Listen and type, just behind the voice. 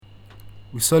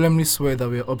We solemnly swear that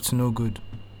we are up to no good.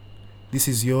 This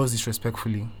is yours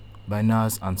disrespectfully by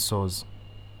Nas and Soz.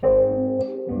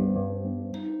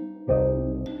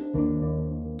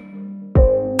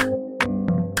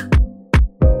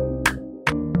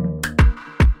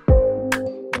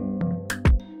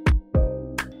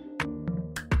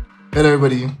 Hello,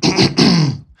 everybody.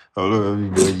 Hello,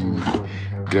 everybody.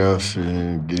 Good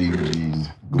afternoon, good evening.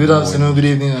 Good afternoon, good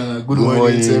evening, and good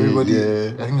morning to everybody.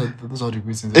 Yeah. I think those are the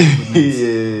greetings. Good night.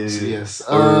 Yeah. So, yes.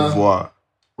 Au revoir.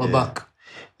 We're back.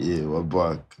 Yeah, we're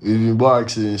back. We've been back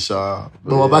since But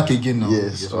we're back again now.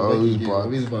 Yes, we're always back. back.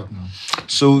 Always back now.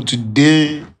 So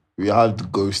today we have the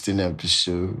ghosting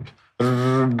episode.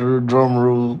 Drum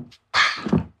roll.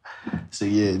 So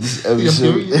yeah, this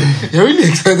episode. You're really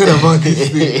excited about this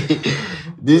thing.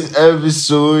 This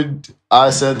episode,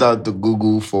 I sent out the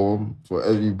Google form for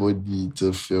everybody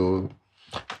to fill.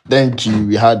 Thank you.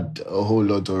 We had a whole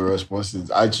lot of responses.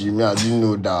 Actually, me, I didn't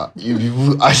know that you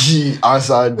people actually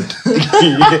answered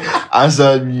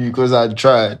me because I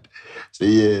tried. So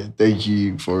yeah, thank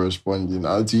you for responding.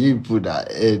 And to you people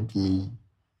that helped me,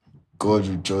 God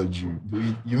will judge you.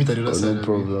 You meet at the other side. No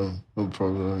problem. No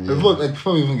problem. Yeah.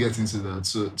 Before we even get into that,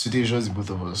 so today is just the both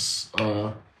of us.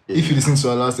 If you listen to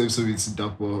our last episode with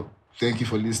Dapo, thank you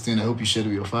for listening. I hope you shared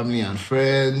with your family and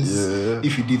friends. Yeah.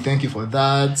 If you did, thank you for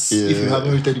that. Yeah. If you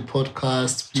haven't rated the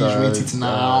podcast, please rate it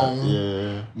now.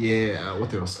 Yeah.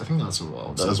 What else? I think that's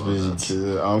all. That's basically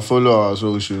it. And follow our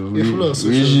socials. Yeah, follow our socials.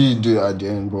 We usually do it at the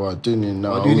end, but we're doing it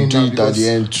now. We'll do it at the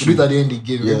end too. We'll do it at the end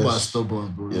again. Yes. People are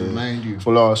stubborn, bro. Yeah. Remind you.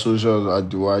 Follow our socials at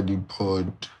the YD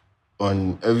Pod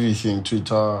on everything,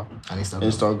 Twitter, And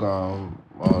Instagram,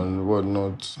 and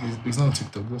whatnot. It's not on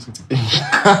TikTok. Don't say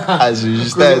TikTok. As we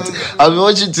start, I've been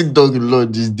watching TikTok a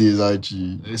lot these days.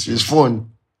 Actually, It's it's fun.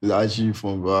 It's actually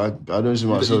fun, but I don't see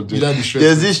myself doing. There's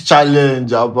There's this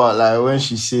challenge about like when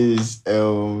she says,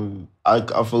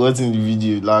 I've forgotten the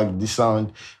video, like the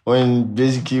sound when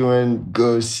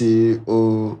girls say,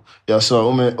 "Oh, you're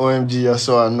so OMG, you're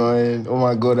so annoying. Oh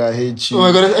my God, I hate you." Oh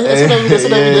my God, I saw that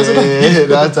video.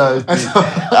 That's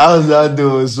how that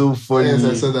was so funny. Yes,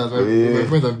 I saw that. My Yeah.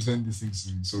 friends have been sending these things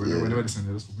to me, so Yeah. whenever they send it,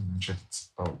 I just open and check it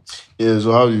out. Yeah,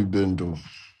 so how have you been though?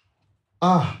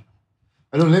 I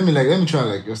don't. Let me try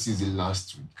like just use the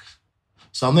last week.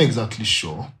 So I'm not exactly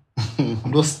sure.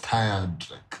 I'm just tired,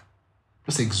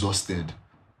 just exhausted.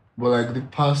 But like the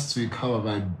past week, how have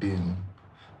I been?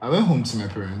 I went home to my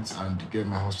parents and get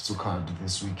my hospital card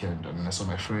this weekend, and I saw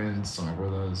my friends, saw my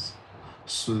brothers.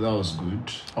 So that was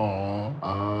good.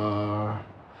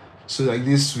 So like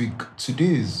this week,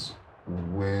 today is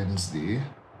Wednesday,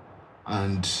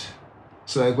 and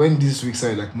so like when this week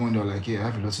started, like Monday, I was like, yeah, I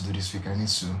have a lot to do this week. I need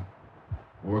to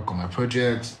work on my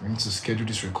project. I need to schedule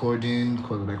this recording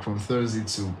because like from Thursday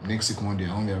to next week Monday,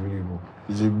 I won't be available.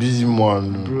 It's a busy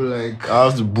man. Bro, like I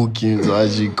have to book in to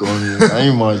actually come here. Can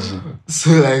you imagine?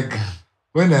 so like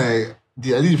when I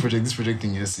did this project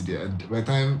thing yesterday, and by the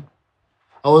time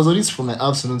I was on this from like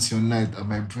afternoon till night, and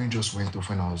my brain just went off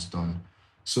when I was done.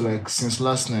 So like since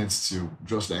last night till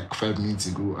just like 5 minutes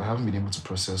ago, I haven't been able to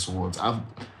process words. I've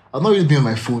not really been on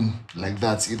my phone like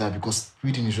that either because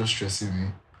reading is just stressing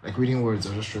me. Like reading words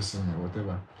are just stressing me or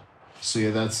whatever. So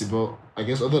yeah, that's it. But I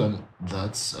guess other than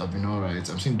that, I've been alright.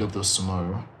 I'm seeing doctors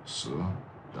tomorrow, so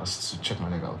that's to check my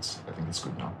leg out. I think it's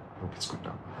good now. I hope it's good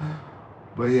now.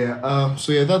 But yeah,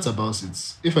 so yeah, that's about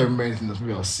it. If I remember anything else,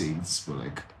 maybe I'll say it. But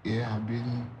like, yeah, I've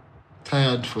been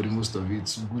tired for the most of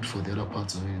it, good for the other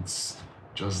parts of it.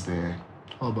 Just there.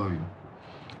 How about you?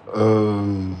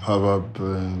 How have I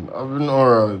been? I've been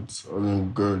alright. I've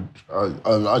been good.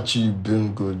 I've actually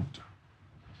been good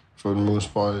for the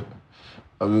most part.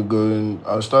 I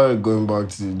started going back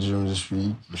to the gym this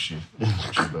week.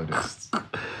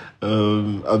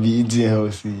 I'll be eating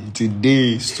healthy.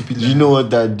 Today, Stupid do you know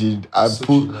what I did?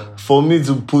 Stupid. For me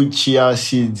to put chia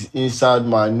seeds inside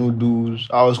my noodles.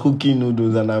 I was cooking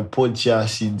noodles and I put chia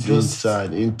seeds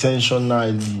inside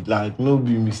intentionally. Like, no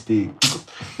be mistake.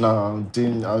 Nah, I'm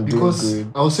doing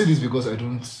good. I'll say this because I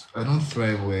don't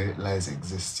thrive where lies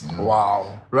exist, you know.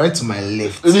 Wow. Right to my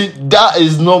left. That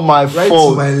is not my Right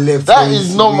fault. to my left. That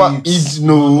is not my. It's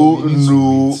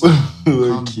no.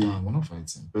 Calm Okay. down, we're not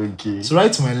fighting. Okay. So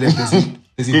right to my left,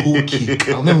 there's a whole cake.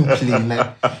 I'll never play.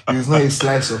 Like it's not a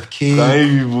slice of cake.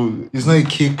 It's not a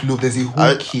cake loaf. There's a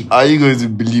whole cake. Are you going to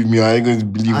believe me? Or are you going to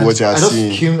believe what you're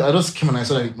saying? I just came and I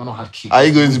saw that Mano had cake. Are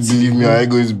you going to believe me? Or are you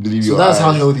going to believe So your that's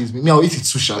how eyes? healthy it is. Me, I'll eat it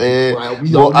too sharp.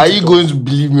 But are you going to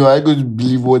believe me? Or are you going to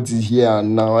believe what is here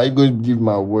and now? Are you going to believe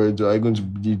my words? Or are you going to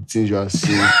believe things you are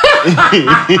saying?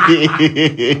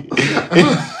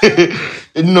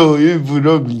 No, you people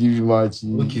don't believe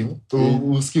imagination. Okay,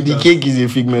 we'll skip The that. cake is a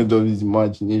figment of his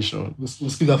imagination. We'll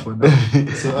skip that for now.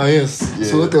 So, yes. Yeah.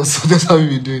 So, what else? What else have you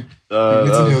been doing?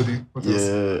 Eating healthy. What else?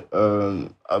 Yeah,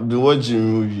 I've been watching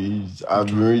movies. I've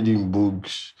been reading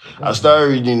books. I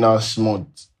started reading last month.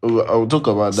 I'll talk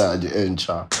about that at the end,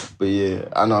 cha. But yeah,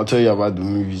 and I'll tell you about the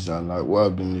movies and like what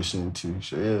I've been listening to.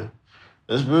 So yeah,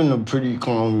 it's been a pretty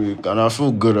calm week, and I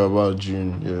feel good about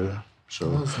June. Yeah, so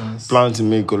That's nice. plan to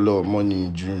make a lot of money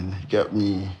in June. Get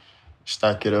me,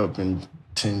 stack it up in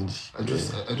things. I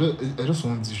just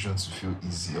want this June to feel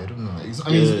easy. I don't know.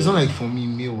 It's not like for me,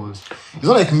 it's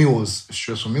not like May was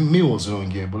stressful. May was long,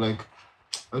 yeah, but like,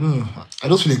 I don't know. I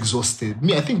just feel exhausted.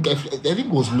 I think it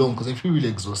was long because I feel really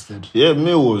exhausted. Yeah,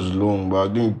 May was long, but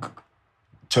I think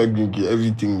technically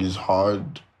everything is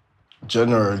hard.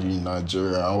 Generally in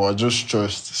Nigeria, and we're just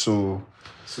stressed. So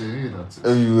yeah, that's it.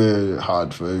 everywhere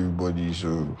hard for everybody.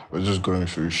 So we're just going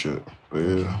through shit. But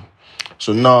yeah.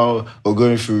 So now we're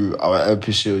going through our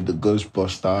episode, The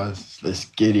Ghostbusters. Let's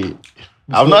get it.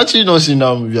 I've actually not seen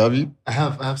that movie, have you? I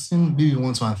have seen maybe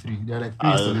 1, 2, and 3. They're like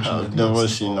 3 installations. I've never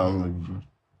seen that movie.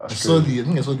 I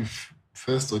think I saw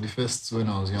the first when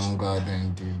I was younger,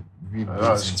 then the reboots in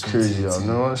That's crazy. 2018. I've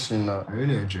never seen that. I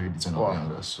really enjoyed it when I was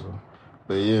younger. So,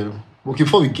 But yeah. okay,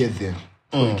 before we get there,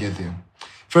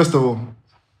 first of all,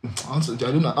 I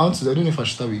don't know if I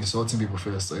should start with insulting people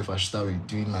first or if I should start with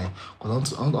doing like,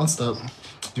 because I want to start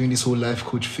doing this whole life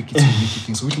coach fake it till you make it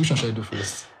thing. So which one should I do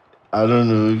first? I don't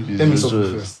know. Let me start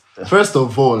first. First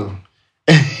of all,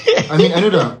 I know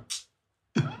that.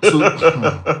 So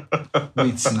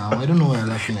wait now, I don't know why I'm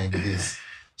laughing like this.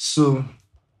 So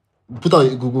put out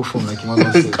a Google form like you want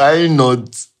to say. Can you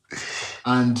not?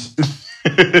 And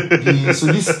so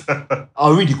this,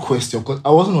 I'll read the question because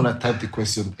I wasn't the one that typed the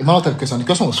question. Emmanuel typed the question. The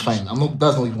question was fine.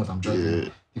 That's not even what I'm driving. Yeah.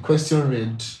 The question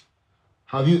read,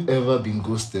 have you ever been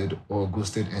ghosted or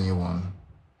ghosted anyone?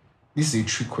 This is a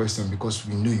trick question because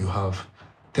we know you have.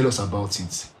 Tell us about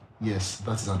it. Yes,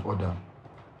 that is an order.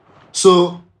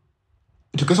 So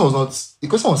the question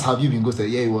was have you been ghosted?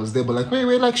 Yeah, it was there, but like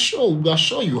we're like sure, we are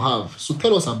sure you have. So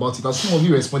tell us about it. And some of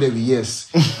you responded with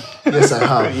yes. Yes, I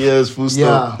have. Yes, full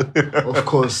stop. Yeah, of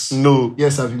course. No.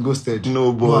 Yes, I've been ghosted.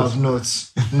 No, boss. No, I've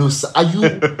not. No, sir. Are you?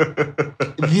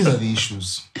 These are the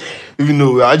issues. Even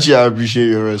though we actually appreciate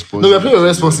your response. No, we appreciate your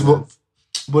responsible.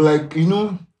 But like,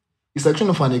 it's like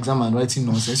trying for an exam and writing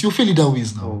nonsense. You feel it that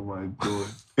ways now. Oh my god.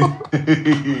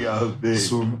 Yeah,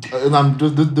 so, and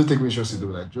don't take me seriously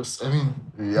though. Like, just, we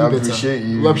do appreciate better.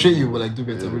 you. We appreciate you, but like, do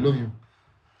better. We love you.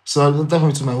 So I'll dive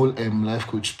into my whole life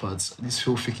coach part. This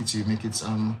feel fake it till you make it.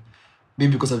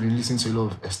 Maybe because I've been listening to a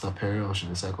lot of Esther Perel, she's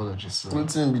a psychologist. So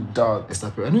What's in be that? Esther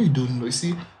Perel. I know you don't know. You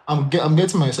see, I'm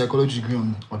getting my psychology degree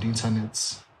on the internet.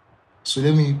 So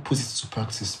let me put it to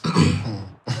practice.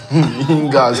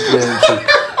 Guys, plenty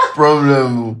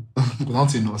problem. Because I don't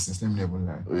say nonsense. Let me never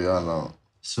lie. Yeah, now.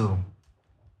 So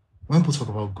when people talk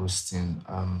about ghosting,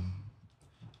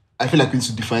 I feel like we need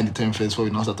to define the term first before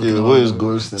we now start talking about what is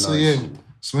ghosting? So yeah.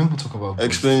 So when people talk about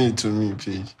explain it to me,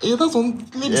 please. Yeah, that's one.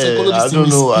 Lady Yeah, psychologist.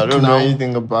 I don't know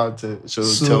anything about it. So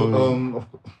tell me.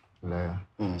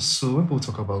 So when people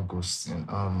talk about ghosting,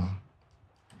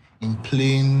 in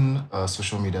plain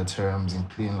social media terms, in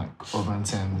plain like urban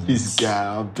terms, This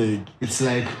guy, I'm big. it's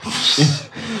like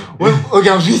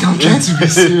I'm trying to be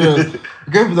serious.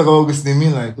 When people talk about ghosting, they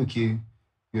mean like, okay,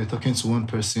 you're talking to one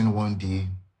person one day,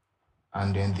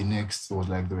 and then the next was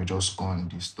like they were just gone.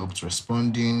 They stopped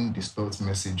responding, they stopped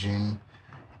messaging.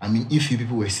 If you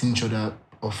people were seeing each other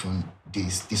often, they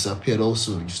disappeared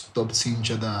also. You stopped seeing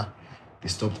each other, they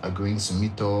stopped agreeing to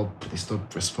meet up, they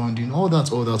stopped responding, all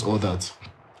that.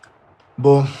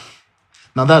 But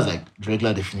now that's like the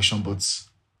regular definition, but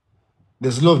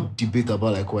there's a lot of debate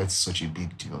about like why it's such a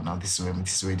big deal. Now this is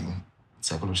where the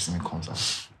psychologist in me comes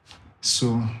out.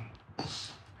 So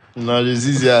No, this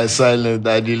is silent.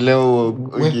 I didn't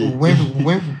learn. Okay.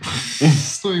 When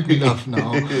so you can laugh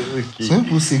now. Okay. So when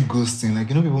people say ghosting, like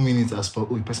people mean it as per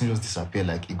a person just disappear,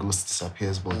 like a ghost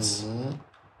disappears, but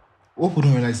what people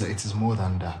don't realize that it is more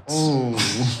than that.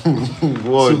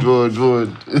 Word.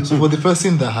 So for the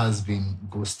person that has been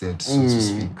ghosted, so to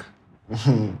speak,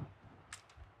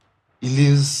 he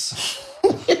lives.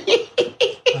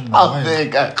 I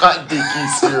think I can't take you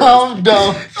serious. Calm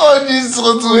down. All this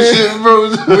sort of shit, bro.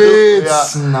 Wait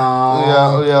Yeah.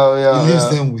 now. Yeah. He leaves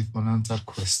them with unanswered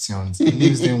questions. He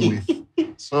leaves them with.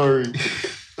 Sorry.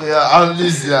 Yeah, I'm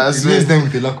listening. I He swear. leaves them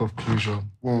with a lack of closure.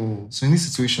 Mm. So in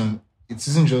this situation, it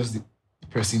isn't just the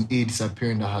person A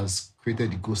disappearing that has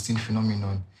created the ghosting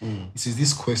phenomenon. It is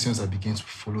these questions that begin to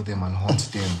follow them and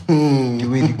haunt them. The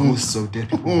way the ghosts of dead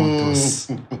people haunt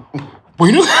us. But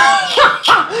you know,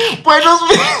 but it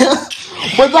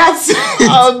doesn't. But that's it.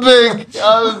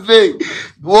 I beg.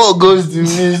 What ghosting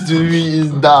means to me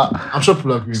is that I'm sure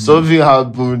people agree. with me. something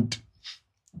happened.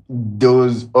 There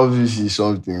was obviously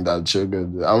something that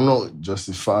triggered. I'm not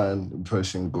justifying the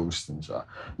person ghosting. So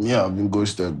me, I've been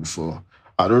ghosted before.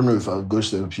 I don't know if I've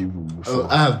ghosted people before. Oh,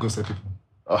 I have ghosted people.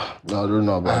 No, I don't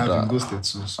know I about have that. been ghosted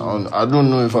too. So I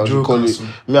don't know if I should Joke call it. also.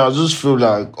 Me, I just feel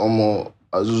like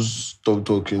I just stopped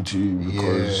talking to you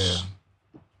because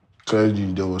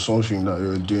clearly there was something that you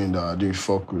were doing that I didn't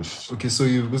fuck with. Okay, so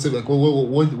you've ghosted. Like,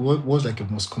 what's like the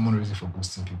most common reason for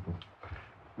ghosting people?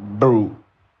 Bro,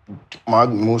 my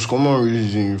most common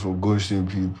reason for ghosting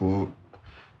people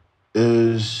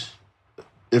is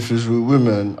if it's with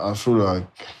women, I feel like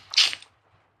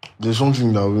there's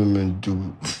something that women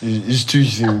do. It's two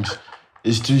things.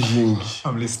 It's two things.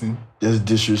 I'm listening. There's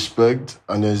disrespect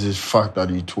and there's this fact that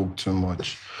you talk too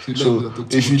much. You like So people that talk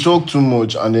too if you much. talk too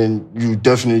much and then you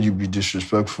definitely be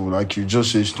disrespectful, like you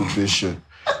just say stupid shit.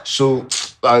 So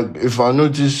like if I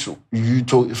notice you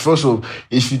talk, first of all,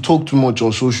 if you talk too much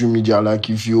on social media, like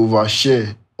if you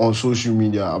overshare on social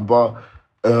media about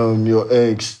your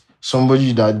ex,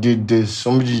 somebody that did this,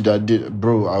 somebody that did,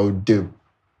 bro, I would dip.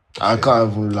 I can't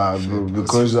even lie, bro,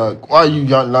 because like, why you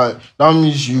like that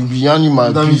means you be yanning my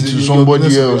That pee means to your somebody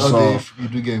business will be else. out there Now. if you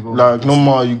do get involved. Like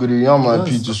normal, you gotta yarn my That's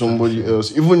pee to not somebody fair.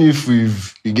 else, even if you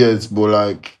get, but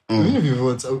like, Even if you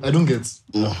vote, I don't get.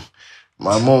 no,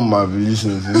 my mom might be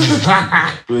listening to this.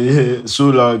 But yeah, so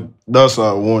like that's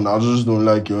like one. I just don't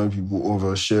like it when people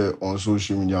overshare on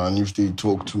social media and if they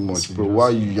talk too much, bro. Why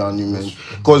you yarning, man?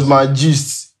 Because my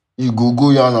gist, you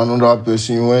go yarn another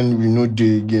person when we know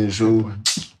they again. So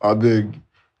I beg.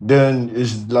 Then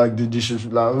it's like the dishes,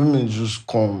 like women just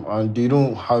come and they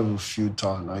don't have a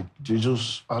filter. Like they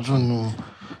just, I don't know.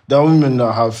 There are women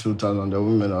that have filters and there are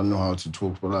women that know how to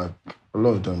talk, but like a lot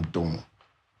of them don't.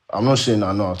 I'm not saying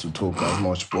I know how to talk as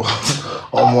much, but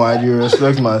I do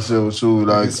respect myself. So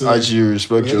like, so, actually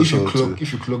respect If yourself too.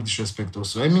 you clock disrespect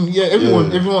also. I mean, everyone.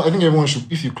 I think everyone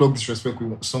should. If you clock disrespect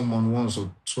with someone once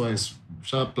or twice,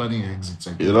 start planning your exits.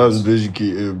 Like Yeah, that's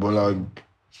basically it. But like,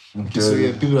 okay, so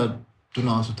yeah, people that don't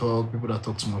know how to talk, people that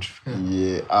talk too much.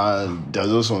 yeah,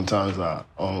 there's also sometimes that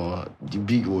the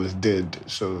beat was dead.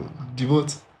 So The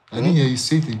vote. I didn't hear you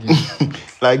say it again.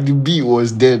 like the beat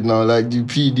was dead now. Like the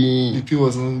P didn't. DP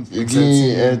wasn't It exciting.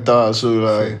 didn't enter, so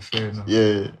like, Fair enough.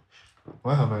 yeah.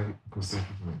 Why have I ghosted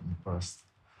people in the past?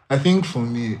 I think for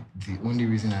me, the only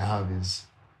reason I have is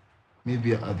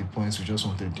maybe at the points we just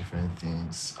wanted different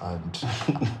things, and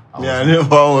I never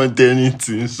want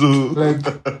anything, so like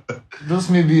just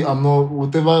maybe I'm not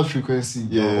whatever frequency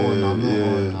you're on, I'm not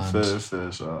on, and,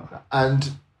 fair, sure.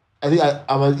 and I think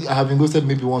I have been ghosted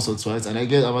maybe once or twice, and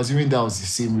I'm assuming that was the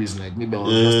same reason. Like maybe I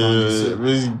was just Yeah,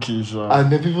 basically, sure.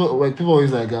 and then people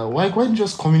always like, why can't you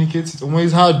just communicate it?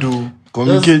 It's hard though.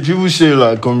 Communicate. People say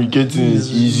like communicating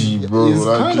is easy, bro. It's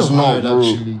Like kind it's of not, hard, bro.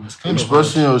 actually. It's kind of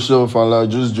Expressing yourself and like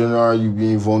just generally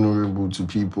being vulnerable to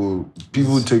people.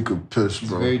 People take a piss, It's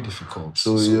bro. very difficult.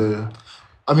 So yeah,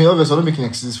 I mean, obviously, I'm not making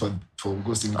excuses for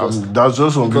ghosting because that's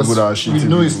just some people because that are shitty. we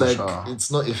know it's people, like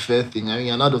it's not a fair thing. I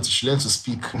mean, an adult should learn to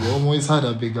speak. It's hard.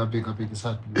 I beg. It's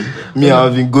hard. Me,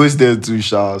 I've been ghosted too,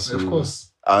 Sha. So. Of course.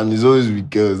 And it's always with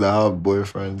girls that have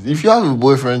boyfriends. If you have a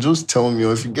boyfriend, just tell me.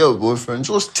 Or if you get a boyfriend,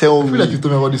 just tell I feel me. like you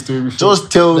told me about this story before.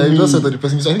 Just tell like, me. You just said that the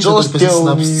person. I think you Just said the person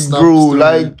tell me, snap bro. story.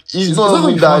 Like it's Is not that how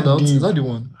even you found that out? deep. Is that the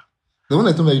one? The one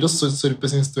I told me you just saw the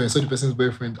person's story, saw the person's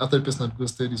boyfriend after the person had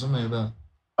ghosted, something like that.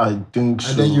 I think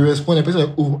so. And then you respond, the person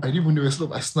like, oh, I didn't even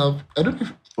know I snapped. I don't know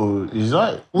if Oh, is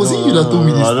that? Was it you that told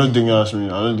me this I don't thing? think that's me. I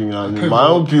don't think that's me. can't My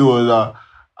own remember. P was that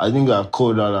I think I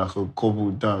called her like a couple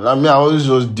of times. I mean, I always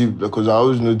just deep because I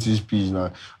always notice P's.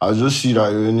 Like, I just see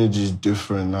that your energy is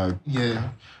different. Like, yeah.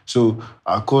 so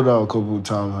I called her a couple of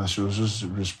times and she was just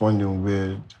responding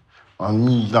weird. And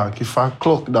me, like, if I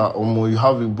clock that, you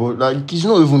have it, but like, it's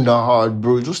not even that hard,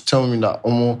 bro. Just tell me that,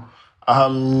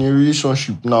 I'm in a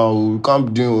relationship now. We can't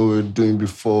be doing what we were doing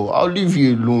before. I'll leave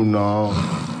you alone now.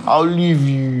 I'll leave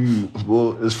you.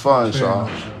 But it's fine, Sha.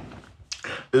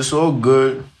 It's all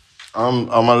good. I'm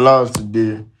alive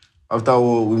today after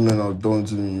what women have done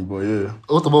to me. But yeah.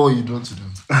 What about what you done to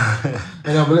them?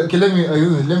 Okay, let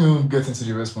me get into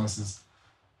the responses.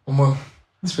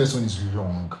 This first one is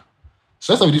long.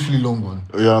 So let's start with this really long one.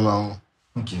 Yeah, now.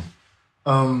 Okay.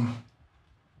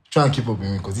 Try and keep up with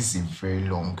me because this is a very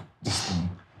long thing.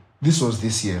 This was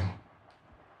this year.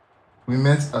 We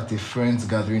met at a friend's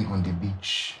gathering on the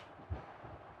beach.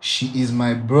 She is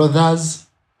my brother's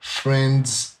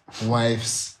friend's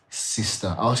wife's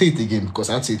sister. I'll say it again because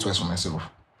I had to say it twice for myself.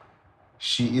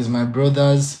 She is my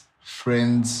brother's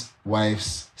friend's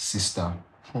wife's sister.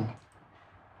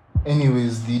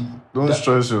 Anyways, Don't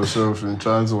stress yourself in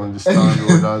trying to understand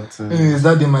all that thing. anyways,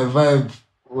 that day my vibe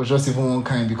was just even one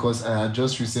kind because I had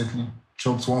just recently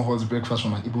chopped one hot breakfast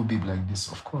from an Igbo babe like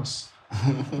this, of course.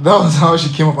 That was how she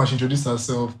came up and she introduced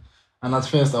herself. And at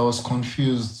first I was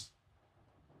confused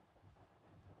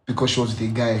because she was with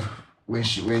a guy when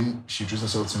she introduced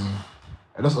herself to me.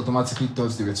 I just automatically thought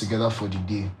they were together for the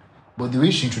day. But the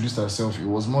way she introduced herself, it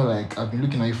was more like, I've been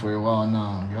looking at you for a while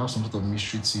now. You have some sort of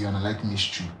mystery to you and I like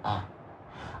mystery.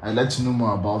 I'd like to know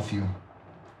more about you.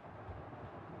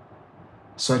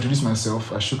 So I introduced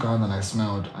myself, I shook her hand and I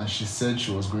smiled. And she said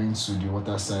she was going to the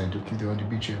water side. Okay, they're on the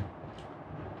beach here.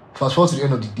 Fast forward to the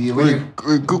end of the day. Wait,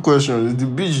 good question. Is the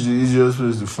beach the easiest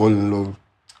place to fall in love?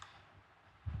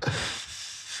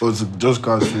 Or to just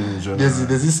catch feelings in general?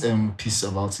 There's this piece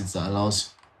about it that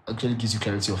actually gives you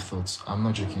clarity of thoughts. I'm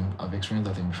not joking. I've experienced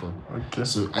that thing before. Okay.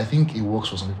 So I think it works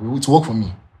for some people. It worked for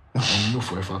me. I know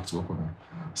for a fact it worked for me.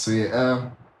 So yeah,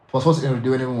 fast forward to the end of the day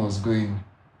when everyone was going.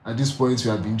 At this point we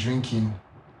had been drinking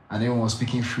and everyone was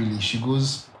speaking freely. She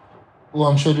goes, "Oh,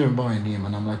 I'm sure you remember my name."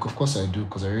 And I'm like, "Of course I do,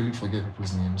 because I really forget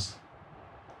people's names."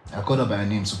 I called her by her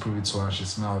name to prove it to her and she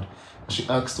smiled. And she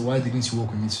asked, "Why didn't you walk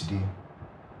with me today?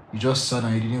 You just sat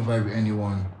and you didn't vibe with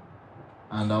anyone."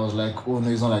 And I was like, "Oh no,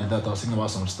 it's not like that. I was thinking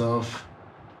about some stuff.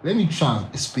 Let me try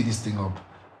and speed this thing up."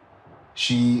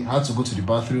 She had to go to the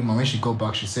bathroom, and when she got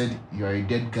back, she said, "You are a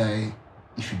dead guy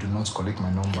if you do not collect my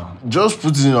number." Just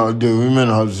putting out there, women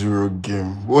have zero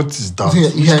game. What is that? Yeah,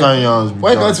 Which kind of hands be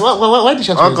Why that? why did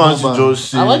she ask How for can't his you number?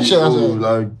 just say, Why did she ask oh, for-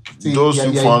 like, See, just yeah,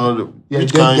 look yeah, for another? yeah,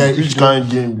 Which dead guy kind, if which you kind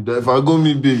game be that? If I go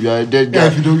meet babe, you're a dead guy. Yeah,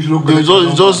 if you don't They collect my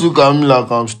number. just look at me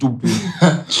like I'm stupid.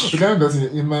 The kind of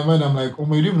person in my mind, I'm like, "Oh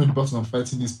my, you don't even know the person I'm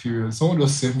fighting this period. Someone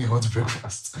just sent me hot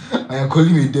breakfast. I am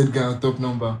calling me a dead guy on top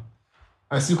number."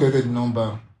 I still collected the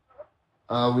number.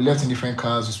 We left in different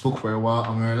cars, we spoke for a while,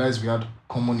 and we realized we had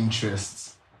common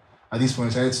interests. At this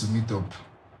point, we decided to meet up.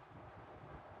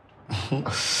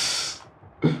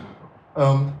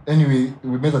 Anyway,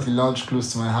 we met at a lounge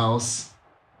close to my house.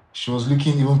 She was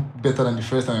looking even better than the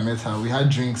first time I met her. We had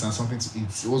drinks and something to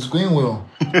eat. It was going well.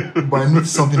 But I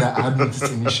noticed something that I had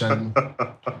noticed initially.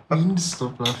 You need to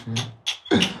stop laughing.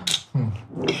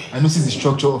 I noticed the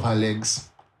structure of her legs.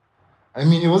 I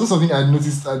mean, it wasn't something I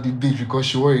noticed at the beach because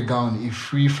she wore a gown, a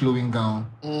free-flowing gown.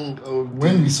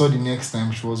 When we saw the next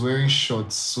time, she was wearing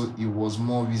shorts, so it was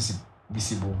more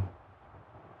visible.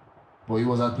 But it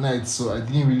was at night, so I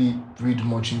didn't really read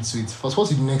much into it. Fast forward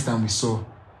to the next time we saw,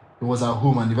 it was at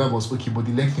home and the vibe was okay, but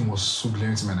the leg thing was so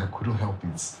glaring to me and I couldn't help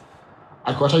it.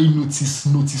 I could actually notice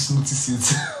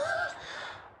it.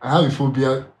 I have a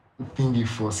phobia thingy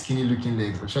for skinny looking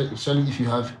legs, especially if you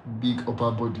have big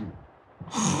upper body.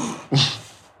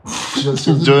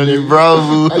 Johnny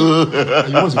Bravo.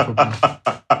 What's your problem?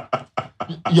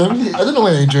 I don't know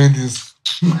why you're enjoying this.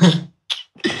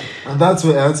 And that's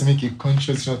why I had to make a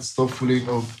conscious shot to stop following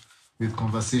up with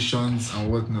conversations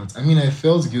and whatnot. I mean, I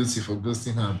felt guilty for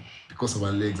ghosting her because of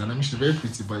her legs, and I mean, she's very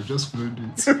pretty, but I just couldn't do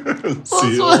it.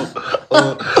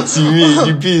 See me,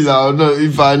 the piece, I don't know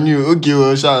if I knew. Okay,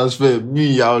 well, shout out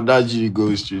me, I would actually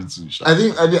go straight to shout.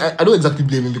 I don't exactly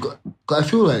blame him because I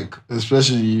feel like,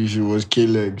 especially if it was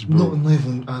K-legs, bro. no, not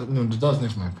even no, that's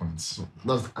not my point. So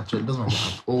that's my point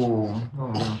at all.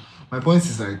 No. My point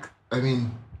is like, I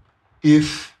mean,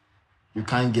 if you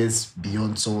can't get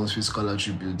beyond someone's physical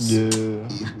attributes,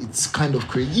 it's kind of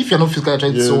crazy. If you're not physically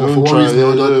attracted to someone for one reason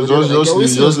or another,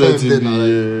 just let it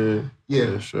be.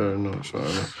 Yeah, sure enough.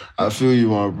 I feel you,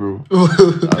 my bro.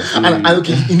 and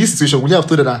okay, in this situation, would you have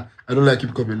told her that I don't like you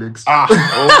because of your legs?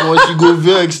 She go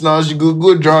vex now. She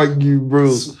go drag you,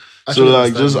 bro. So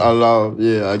like, just allow.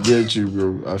 Yeah, I get you,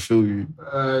 bro. I feel you.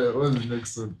 What's the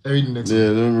next one? I read the next one. Yeah,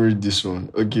 let me read this one.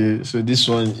 Okay, so this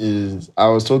one is, I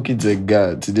was talking to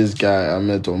this guy I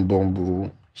met on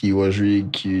Bumble. He was really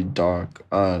cute, dark,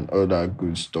 and all that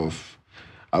good stuff.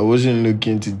 I wasn't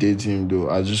looking to date him though.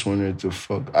 I just wanted to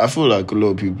fuck. I feel like a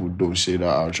lot of people don't say that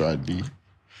outrightly.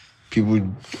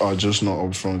 People are just not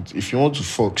upfront. If you want to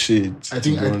fuck, say it. I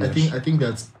think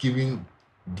that given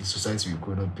the society we've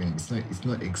grown up in, it's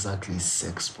not exactly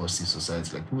sex positive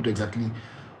society. Like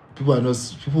people are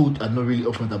not really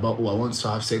upfront about, I want to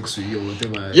have sex with you or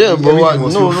whatever. Yeah, but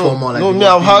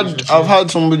I've had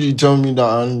somebody tell me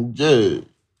that, and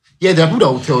yeah, there are people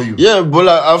that will tell you. Yeah, but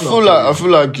like I feel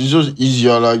like it's just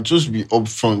easier. Like, just be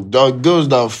upfront. There are girls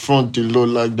that front a lot,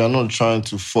 like they're not trying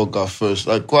to fuck at first.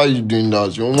 Like, why are you doing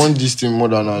that? You want this thing more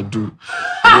than I do.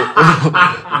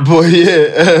 but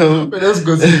yeah, let's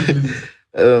go to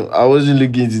I wasn't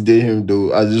looking to date him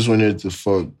though. I just wanted to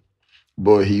fuck,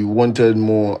 but he wanted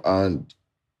more, and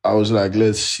I was like,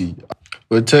 let's see.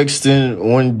 We're texting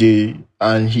one day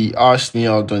and he asked me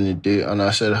out on a date and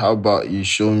I said, how about you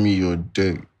show me your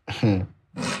dick?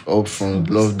 Up front,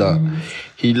 love that.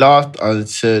 He laughed and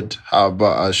said, how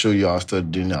about I show you after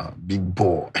dinner? Big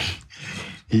boy.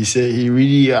 He said he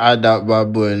really had that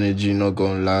bad boy energy, not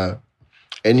gonna lie.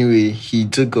 Anyway, he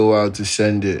took a while to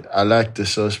send it. I like the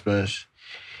suspense.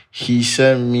 He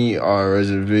sent me our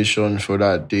reservation for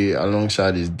that day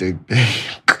alongside his dick pic.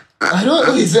 I don't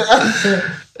know.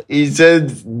 He said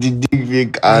the dick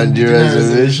pic and the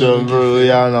reservation, bro.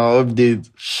 Yeah, now update.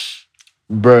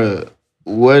 Bro,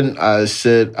 when I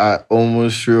said I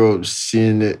almost threw up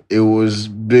seeing it, it was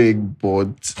big,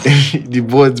 but the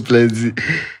board's plenty.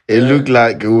 It looked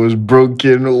like it was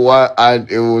broken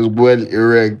and it was well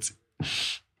erect.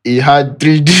 He had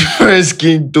 3 different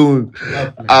skin tones.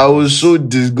 I was so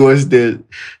disgusted.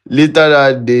 Later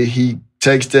that day, he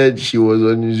texted he was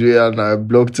on his way and I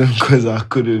blocked him because I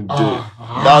couldn't do it.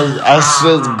 I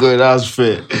swear to God, that's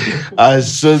fair. I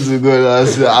swear to God,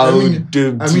 I would do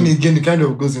it. I mean, again, it kind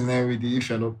of goes in line with it if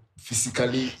you're not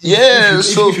physically. Yeah,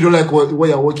 if you don't like what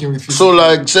you're working with. So,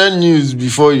 like, send news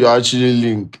before you actually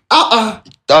link.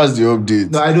 That's the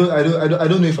update. No, I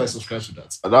don't know if I subscribe to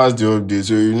that. That's the update.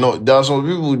 So there are some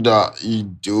people that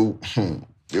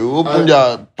they open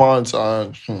their pants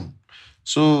and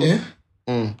so yeah.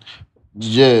 I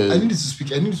need to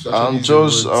speak. I need to. I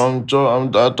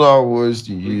thought I was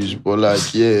to use, but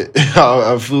like yeah,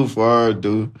 I feel for her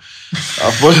though.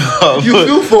 You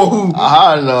feel for who?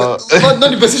 I don't know.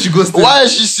 Not the person she goes to. Why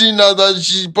is she seeing that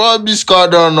she probably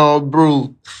scarred her now,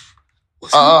 bro?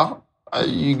 I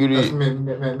agree.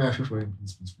 May I feel for him,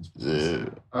 please. Yeah.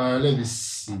 Let me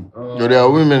see. There are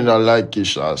women that like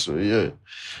Kisha, so yeah.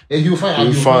 Yeah, you'll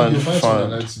find someone that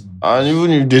likes him. And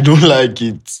even if they don't like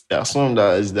it, there are some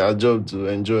that it's their job to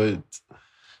enjoy it.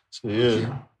 So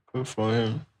yeah, good for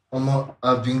him.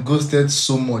 I've been ghosted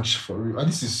so much for real. And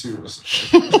this is serious.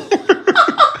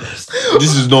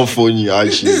 This is not funny,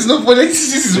 actually. This is not funny.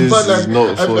 This is bad. Like,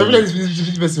 not funny. I feel like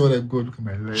this person was like, God, look at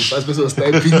my life. As person was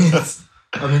typing it.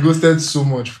 I've been ghosted so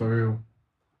much for real.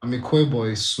 I'm a queer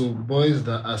boy, so boys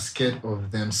that are scared of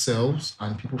themselves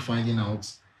and people finding out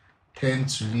tend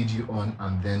to lead you on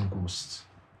and then ghost.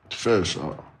 Fair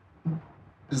shot.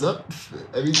 Is that?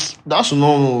 I mean, that's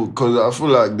normal because I feel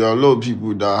like there are a lot of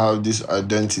people that have this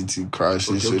identity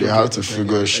crisis, so they have to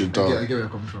figure shit out. I get where you're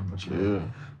coming from, but yeah.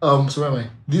 So where am I?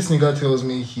 This nigga tells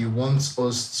me he wants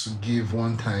us to give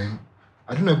one time.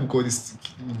 I don't know if we call this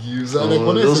gives.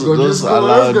 Just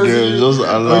allow them. Just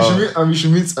allow. And we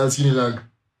should meet at Unilag.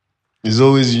 It's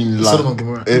always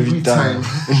Unilag. Every time.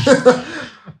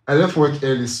 I left work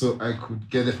early so I could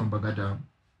get there from Bagada.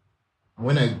 And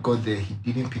when I got there, he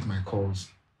didn't pick my calls.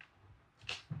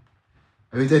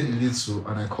 I waited a little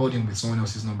and I called him with someone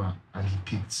else's number and he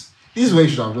picked. This is where you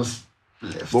should have just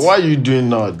left. But why are you doing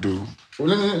that, though?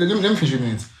 Well, let me finish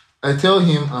it. I tell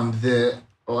him I'm there,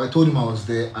 or I told him I was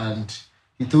there, and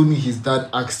he told me his dad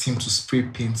asked him to spray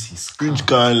paint his car. Which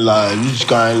kind of lie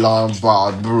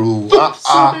bad, bro?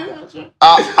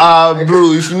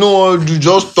 Bro, if you know what to do,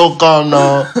 just talk out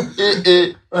now.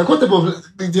 Like what type of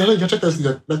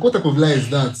what type of lie is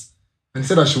that? And he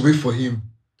said I should wait for him.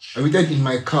 I waited in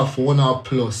my car for 1 hour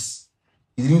plus.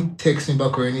 He didn't text me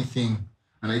back or anything.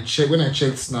 And when I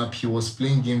checked Snap, he was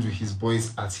playing games with his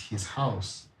boys at his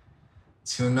house.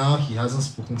 Till now, he hasn't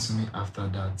spoken to me after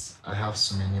that. I have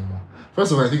so many more.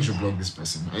 First of all, I think you should block this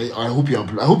person. I hope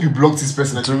you blocked this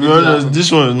person. To be honest,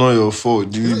 this one is not your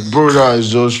fault. The brother is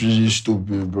just really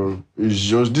stupid, bro. It's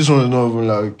just, this one is not even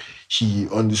like he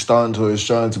understands or is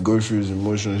trying to go through his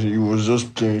emotions. He was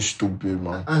just plain stupid,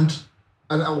 man. And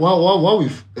while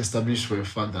we've established for a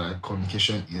fact that like,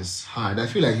 communication is hard, I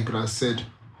feel like he could have said,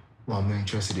 well, I'm not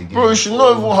interested again. Bro, you should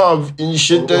not even have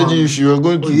initiated if you were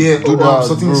going to do that,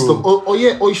 something stop. Or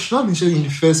you should have initiated in the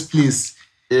first place.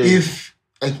 Yeah.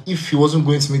 If he wasn't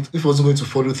going to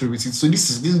follow through with it. So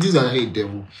this is I hate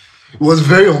devil. It was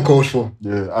very uncalled for.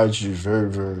 Yeah, actually, very,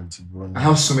 very. I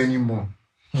have so many more.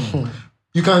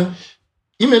 You can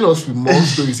email us with more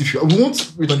stories if you. We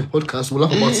won't read on the podcast. We'll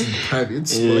laugh about it in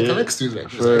private. Yeah. But I like stories like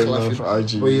this. Fair enough,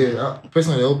 actually. But yeah,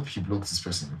 personally, I hope he blocks this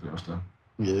person after.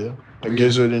 Yeah. Okay,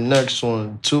 so the next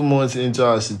one, 2 months into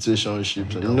our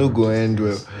situationship, and no go end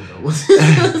well.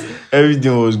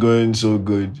 Everything was going so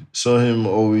good. Saw him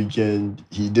all weekend.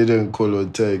 He didn't call or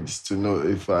text to know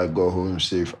if I got home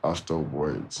safe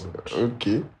afterwards.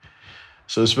 Okay.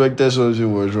 Suspected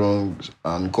something was wrong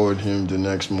and called him the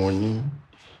next morning.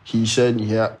 He said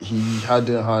he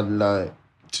hadn't had light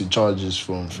to charge his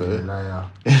phone. Fair.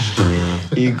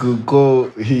 He would call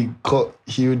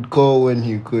when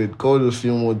he could. Called a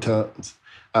few more times.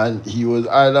 and he was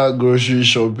either grocery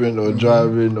shopping or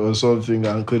driving or something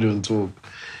and couldn't talk.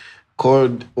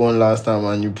 Called one last time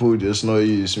and you pulled your snot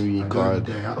use me card.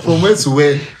 From where to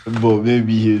where? But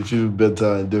maybe he'll feel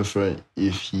better and different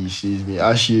if he sees me.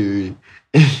 Actually,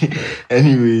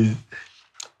 anyways,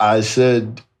 I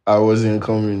said I wasn't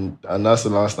coming, and that's the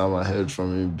last time I heard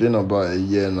from him. Been about a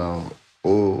year now.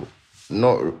 Oh,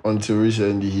 not until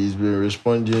recently. He's been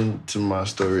responding to my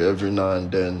story every now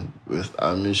and then with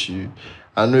 "I miss you."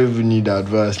 I don't even need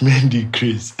advice. Me and the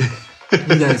Chris. You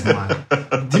guys, man.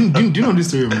 Do you know what this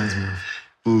story reminds me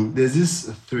of? There's this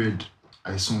thread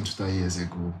I saw on Twitter years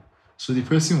ago. So the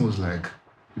person was like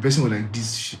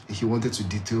this. He wanted to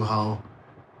detail how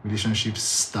relationships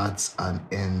start and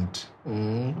end,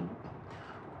 and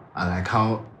like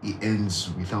how it ends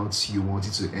without you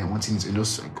wanting to end, wanting it to end,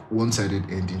 just like one-sided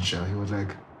ending. He was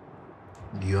like,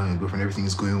 you and your girlfriend, everything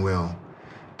is going well.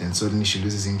 Then suddenly she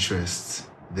loses interest.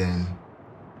 Then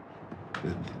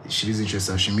she loses interest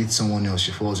and she meets someone else.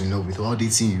 She falls in love with while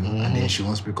dating you, and then she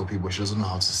wants to break up with you, but she doesn't know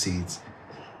how to say it.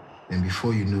 Then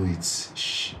before you know it,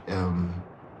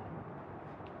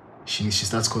 she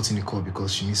starts cutting the cord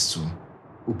because she needs to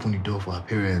open the door for her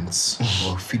parents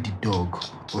or feed the dog,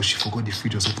 or she forgot the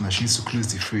fridge or something and she needs to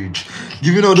close the fridge.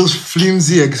 Giving all those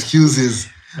flimsy excuses.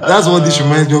 That's what this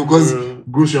reminds me of, because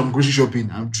I'm grocery shopping,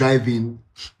 I'm driving.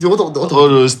 All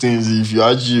those things, if you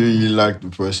actually really like the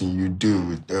person, you do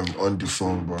with them on the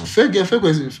phone, bro. Fair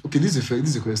question. Okay, this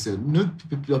is a question. You know,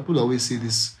 people always say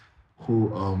this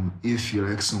whole if you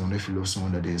like someone, if you love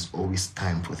someone, that there's always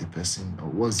time for the person. Or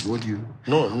what do you?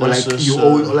 No,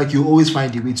 or like you always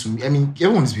find a way to. I mean,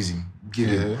 everyone is busy.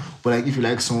 Yeah. But like if you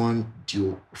like someone,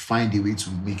 you find a way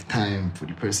to make time for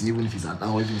the person, even if it's an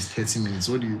hour, even if it's 30 minutes.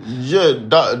 What do you? Yeah,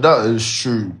 that is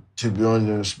true, to be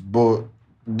honest. But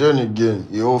then again,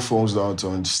 it all falls down to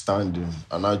understanding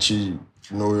and actually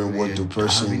knowing what the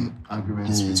person having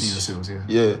arguments needs. between yourselves.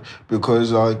 Yeah,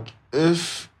 because like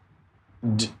if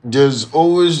there's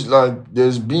always like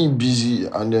there's being busy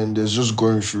and then there's just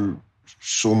going through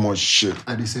so much shit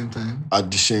at the same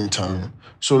time. Yeah.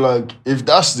 So like if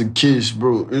that's the case,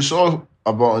 bro, it's all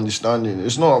about understanding.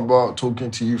 It's not about talking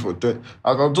to you for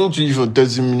I can talk to you for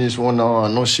 30 minutes, 1 hour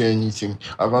and not share anything.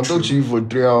 I can talk to you for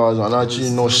 3 hours and actually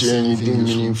not share anything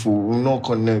meaningful. We'll not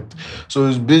connect. So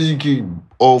it's basically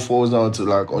all falls down to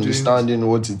like understanding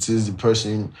what it is the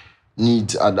person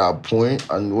needs at that point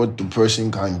and what the person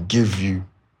can give you,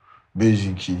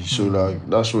 basically. So like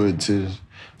that's what it is.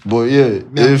 But yeah,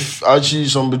 if actually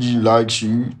somebody likes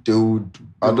you, they would,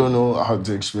 I don't know how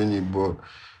to explain it, but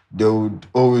there would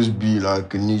always be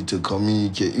like a need to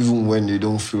communicate, even when they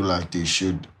don't feel like they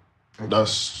should.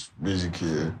 That's basically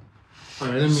it.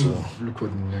 Alright, let me look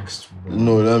at the next one.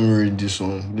 No, let me read this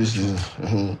one. This is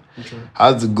I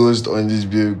had to ghost on this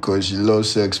baby because she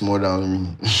loves sex more than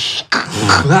me.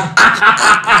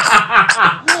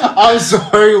 I'm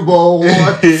sorry, but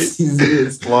what is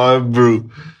this? My bro.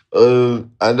 And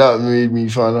that made me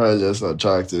find her less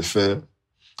attractive. Fair.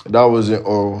 That wasn't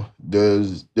all. There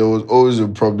was always a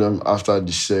problem after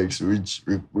the sex, which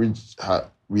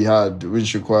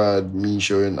required me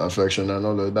showing affection and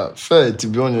all of that. Fair, to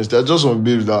be honest, they're just some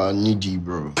babes that are needy,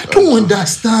 bro. I don't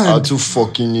understand. Are too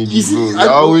fucking needy, bro. They're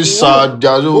always sad.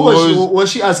 Was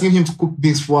she asking him to cook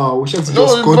things for her? Was she asking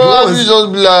just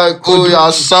be like, oh,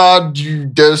 you're sad.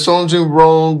 There's something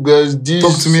wrong. There's this.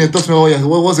 Talk to me.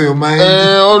 What was in your mind?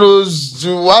 All those.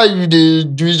 Why you do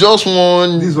you just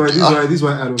want? This is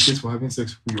why I advocate for having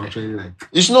sex with people you actually like.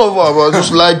 It's not about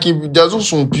just liking. There's just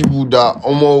some people that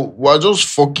we're just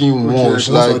fucking once.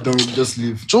 Like just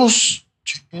leave. Just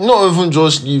not even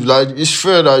just leave. Like it's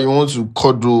fair that you want to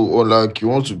cuddle or like you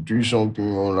want to do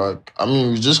something or like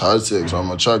we just had sex.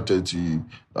 I'm attracted to you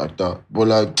like that. But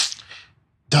like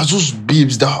there's just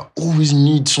babes that always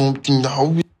need something.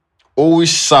 That always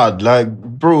sad. Like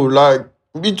bro, like.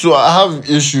 Me too, I have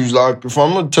issues. Like, if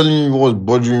I'm not telling you what's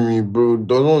bothering me, bro,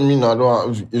 doesn't mean I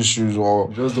don't have issues or...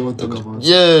 You just don't want to talk about it.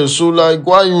 Yeah, so, like,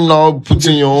 why you now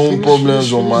putting your own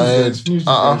problems on my head?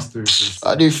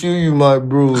 I dey feel you, my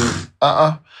bro.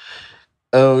 I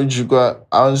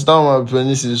understand my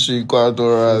penis is so quite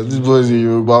alright. This boy's a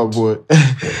Yoruba boy.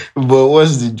 But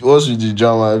what's with the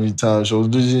drama every time? She was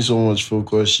losing so much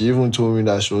focus. She even told me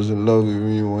that she was in love with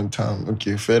me one time.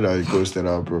 Okay, fair that you ghosted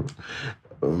her, bro.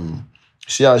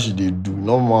 See how she did do.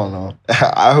 No man now.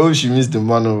 I hope she meets the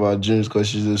man of her dreams because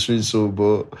she's a sweet soul,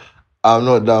 but I'm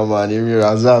not that man. Emi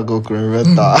Razak go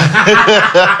Cremetta.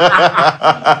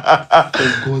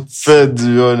 Fair, to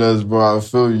be honest, bro. I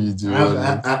feel you, to be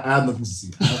honest. I have nothing to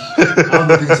say. I have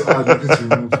nothing to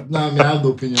remove. No, I have no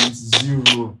opinion.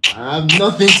 Zero. I have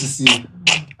nothing to say.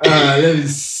 Let me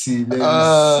see.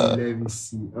 Let me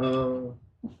see.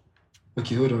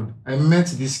 Okay, hold on. I met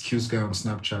this cute guy on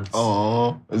Snapchat.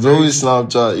 Oh, it's always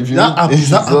Snapchat. If you That app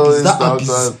it's always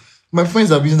Snapchat. My friends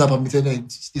have been using that app.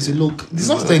 It's a look. It's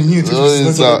not that new. If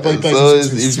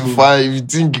you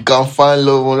think you can find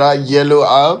love on that yellow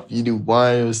app, you do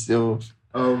wine yourself.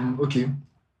 Okay.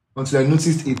 Until I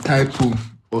noticed a typo,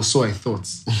 or so I thought.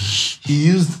 He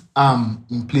used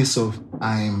in place of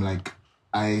I'm, like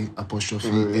I apostrophe.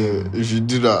 Yeah. If you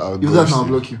do that, I'll do that now, I'll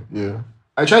block you. Yeah.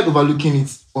 I tried overlooking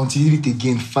it until he did it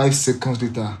again 5 seconds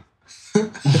later.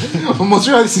 I'm not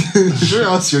sure how to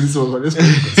this one.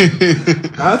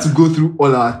 I had to go through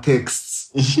all our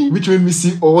texts, which made me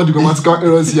see all the grammatical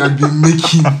errors he had been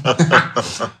making.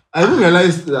 I even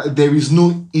realized that there is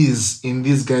no is in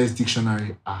this guy's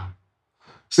dictionary.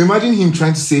 So imagine him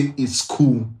trying to say it's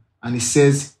cool and he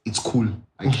says it's cool.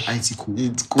 Like IT cool.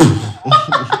 It's cool.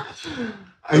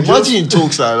 Imagine he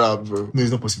talks like that, bro. No,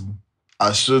 it's not possible.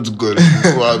 I should go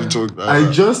before I be talking like I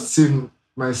that. just saved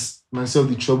myself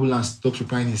the trouble and stopped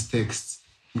replying his texts.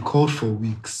 He called for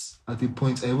weeks. At a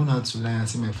point, I even had to lie and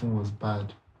say my phone was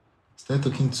bad. Started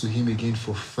talking to him again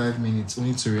for 5 minutes,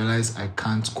 only to realize I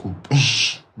can't cope.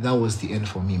 That was the end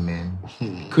for me, man.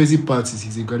 Crazy part is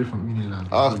he's a graduate from Unilag.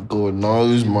 Oh God, now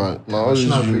it's my now it's you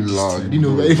lag. You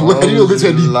know, if you go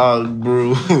to lag,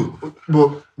 bro.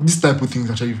 But this type of thing is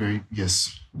actually very yeah,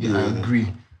 I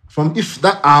agree. From if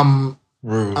that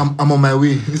bro, I'm on my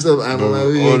way. I'm on my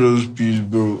way. All those peas,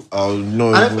 bro. I'll know.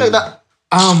 And I feel like that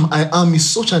I am is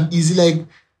such an easy like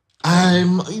I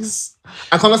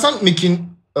can understand making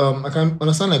I can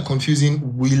understand like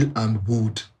confusing will and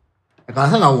would. I can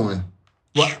understand that one.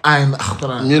 But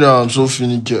you know, I'm so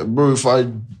finicky, bro. If I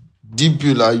deep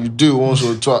you like you do it once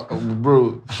or twice,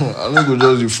 bro, I'm not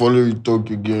gonna just follow you talk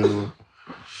again. Bro.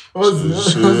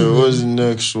 What's the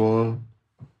next one?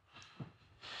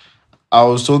 I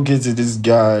was talking to this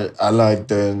guy I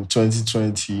liked in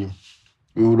 2020.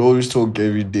 We would always talk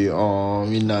every day.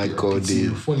 Midnight all day.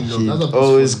 He'd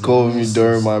always call me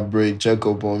during my break, check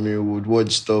up on me. We would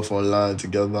watch stuff online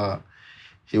together.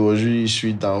 He was really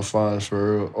sweet and fun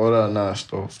for real, all that nice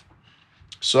stuff.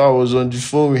 So I was on the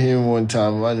phone with him one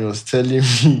time and he was telling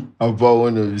me about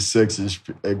one of his sex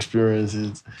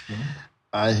experiences. Mm-hmm.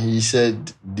 And he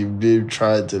said the babe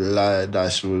tried to lie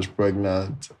that she was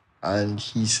pregnant. And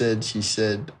she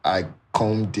said, I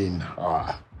cummed in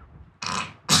her.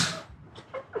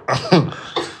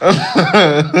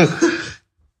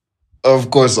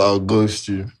 Of course, I'll ghost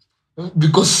you.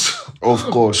 Because of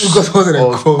course. Because wasn't a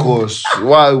Of course.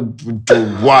 Why? What's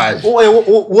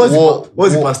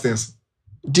the past tense?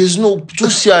 There's no,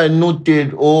 just say I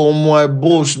noted, oh my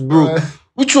boss, bro.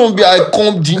 Which one be I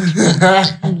cummed in?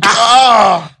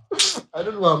 I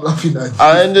don't know why I'm laughing at you.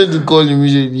 I ended the call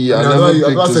immediately. I never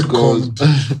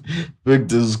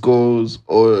picked his calls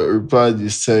or replied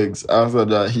his text. After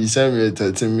that, he sent me a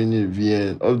 30-minute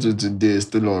VN. Up to today,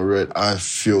 still on red. I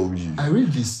feel you. I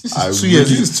read this. This is 2 years.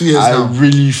 This is 2 years now. I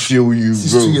really feel you,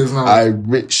 this bro. This is 2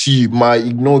 years now. My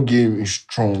ignore game is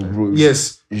strong, bro.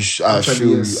 Yes. I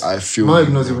feel you. I feel you. No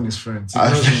ignores even his friends.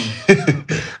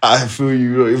 I feel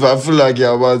you, bro. If I feel like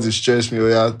you're about to stress me or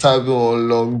you're typing on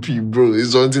long P, bro,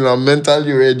 it's until I'm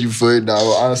mentally ready for it that I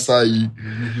will answer you.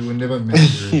 You will never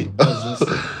mentally ready.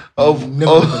 Up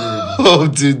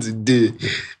to today,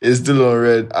 it's still on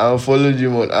red. I followed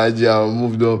him on IG and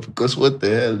moved on because what the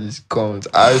hell is count?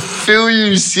 I feel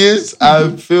you, sis. I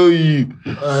feel you.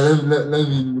 Let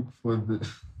me look for the.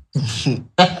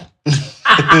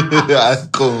 I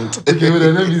can't. Okay, but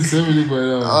let me say really for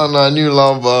now. On a new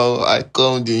Lambo, I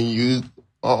can't in you.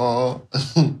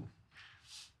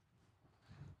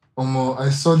 I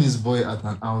saw this boy at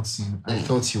an outing. I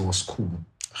thought he was cool.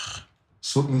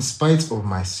 So in spite of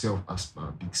myself as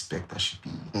per big spec that should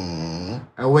be,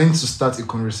 I went to start a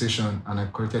conversation and I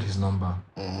corrected his number.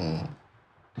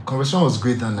 The conversation was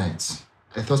great that night.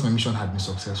 I thought my mission had been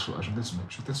successful. I should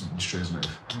destroy his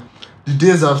life. The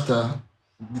days after,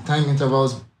 the time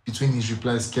intervals between his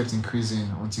replies kept increasing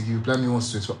until he replied me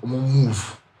once to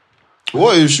move.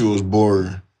 What if she was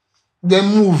boring? Then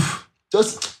move.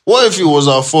 What if it was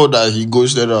her fault that he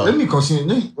ghosted her? Let me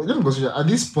consider. At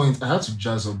this point, I had to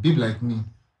jazz up. Babe like me.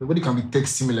 Nobody can be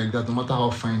texting me like that, no matter how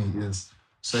fine he is.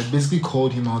 So I basically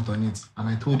called him out on it, and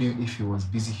I told him if he was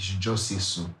busy, he should just say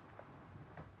so.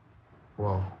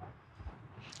 Wow.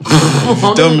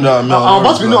 Tell me that, man. I'm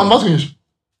about to finish.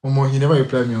 He never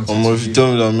replied me until if you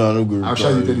tell me that, man, I'm not going to reply. I'll show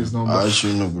you his number. I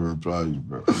actually not going to reply you,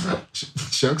 bro.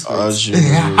 She asked for it.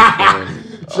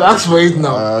 She asked for it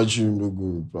now. I actually not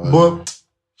going to reply. But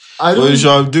I don't... But you should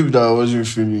have dipped that I wasn't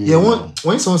feeling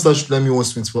when someone starts replying me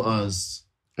once 24 hours,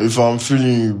 If I'm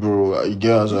feeling you, bro, I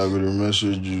guess I will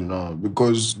message you now.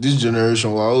 Because this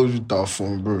generation, we're always with our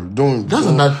phone, bro. That's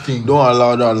another thing. Don't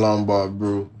allow that lamb back,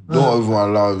 bro. Don't even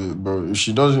allow it, bro. If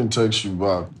she doesn't text you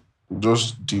back,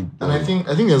 just deep. Bro. And I think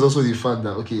there's also the fact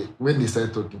that, okay, when they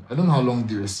started talking, I don't know how long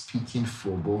they were speaking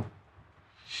for, but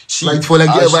See, like for like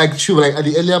at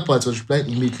the earlier part was replying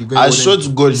immediately. I swear to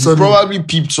God, he probably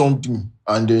peeped something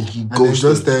and then he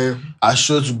ghosted. I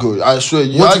swear to God, I swear.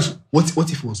 What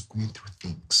if he was going through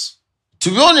things? To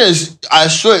be honest, I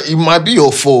swear it might be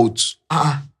your fault.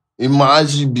 It might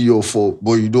actually be your fault,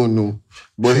 but you don't know.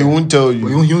 But he won't tell you.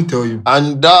 He won't tell you.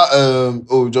 And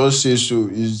that just say so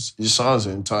it sounds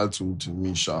entitled to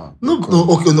me, Sha. No,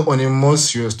 okay, no, on a more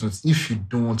serious note, if you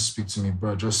don't want to speak to me,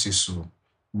 bro, just say so.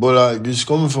 But like it's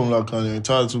coming from like an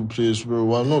entitled place,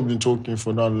 bro. I've not been talking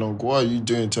for that long. Why are you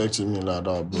doing texting me like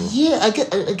that, bro? Yeah, I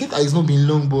get that it's not been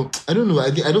long, but I don't know. I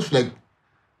don't feel like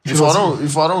if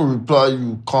I don't reply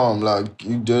you calm, like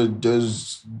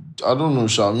there's I don't know,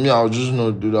 Sha. Me, I'll just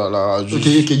not do that. Like I just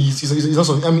okay. It's not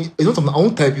something. I mean, it's not something. I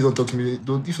won't type you. Don't talk to me. I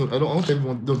won't type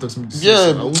you. Don't talk to me.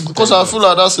 Yeah, because I feel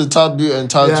like that's a taboo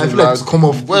entitled. Yeah, I feel like to come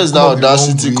off. Where's that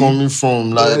audacity coming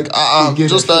from? Like,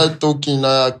 just started talking,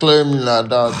 clear me like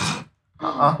that.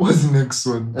 What's the next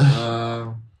one?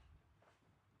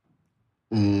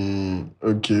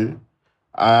 Okay.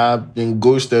 I've been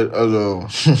ghosted although.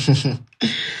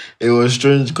 It was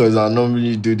strange because I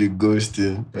normally do the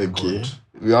ghosting. Okay.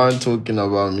 We aren't talking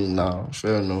about me now.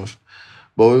 Fair enough.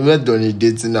 But we met on a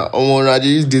dating app.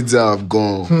 These dating I've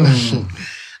gone.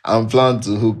 I'm planning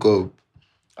to hook up.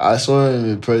 I saw him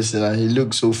in person and he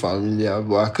looked so familiar,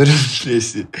 but I couldn't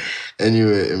place it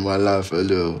anywhere in my life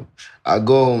alone. I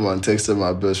go home and texted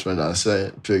my best friend and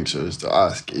sent pictures to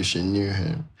ask if she knew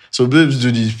him. So babes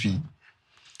do this P.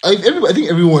 I think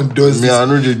everyone does this. I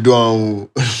know they do.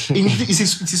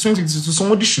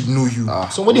 Somebody should know you.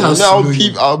 Somebody has to know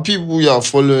you. Our people you are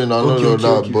following, I know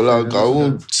that, but like I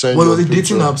won't send you. Well, it was a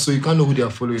dating app, so you can't know who they are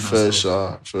following. Fair.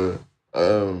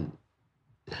 And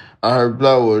her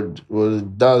reply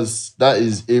was that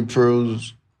is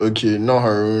April's, okay, not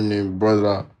her own name,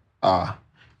 brother.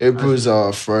 April's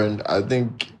our friend. I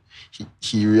think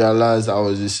he realized I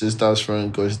was his sister's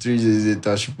friend because 3 days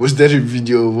later she posted a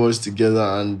video of us together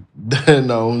and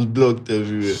then I was blocked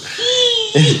everywhere.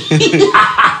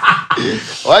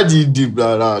 Why do you deep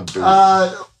like that,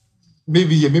 though?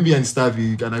 Maybe I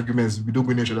understand an argument. We don't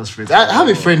go near each other's friends. I have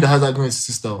a friend that has arguments with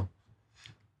his sister.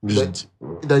 That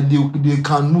they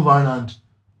can move around and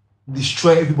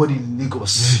destroy everybody in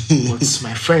Lagos. But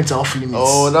my friends are off limits.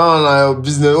 Oh, now like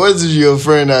business. What is your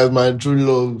friend as my true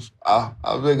love? I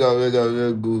beg,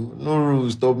 go. No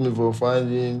rules stop me from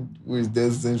finding who is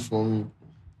destined for me.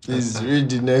 Please read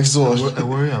the next one. I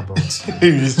worry about it.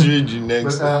 Please read the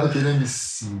next one. Okay, let me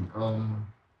see.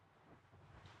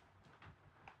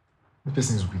 The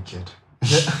person is wicked.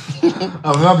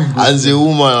 I've never been ghosted. As a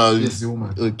woman? Yes, a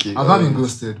woman. Okay. I've never been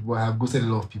ghosted, but I have ghosted a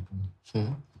lot of people.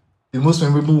 The most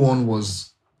memorable one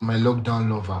was my lockdown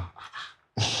lover.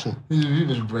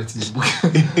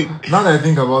 Now that I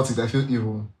think about it, I feel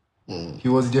evil. He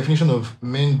was the definition of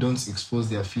men don't expose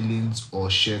their feelings or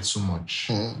share too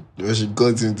much. She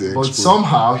got him to expose. But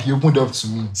somehow he opened up to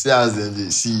me. See as they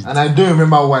see. And I don't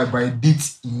remember why, but I did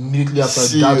immediately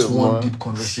after that one deep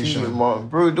conversation.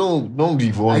 Bro, don't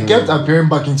be vulnerable. I kept appearing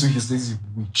back into his lazy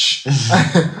witch.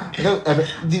 Before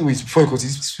I got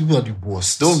these people are the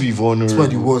worst. Don't be vulnerable. People are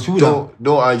the worst. People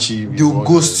don't actually be they'll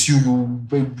ghost you, you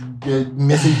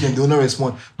message them, they'll not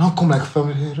respond. Now come like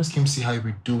family, just came see how you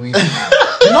were doing.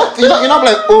 You're not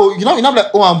like,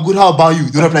 I'm good, how about you?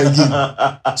 Don't reply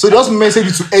again. So they just message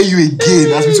you to air you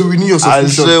again, ask me to renew your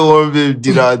subscription. I swear one babe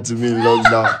did that to me in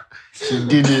lockdown. She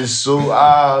did it so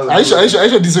Are you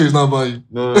sure this story is not about you?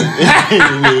 No,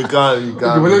 you can't. Okay,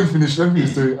 but let me finish the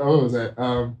story. I was like,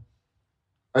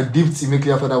 I dipped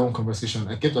immediately after that one conversation.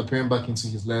 I kept appearing back into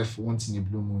his life once in a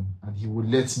blue moon, and he would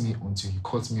let me until he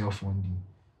cut me off one day.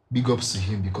 Big ups to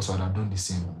him because I'd have done the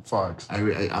same. Facts. I'm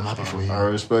happy for him. I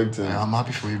respect him. I'm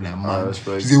happy for him. Like, man, I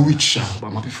respect he's a witch, but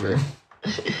I'm happy for him.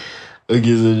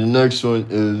 Okay, so the next one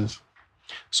is...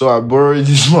 So I borrowed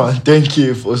this man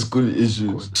 10K for school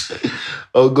issues.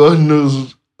 Oh, God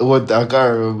knows what I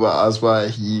can't remember as far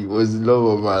as he was the love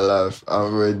of my life.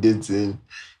 And we're dating.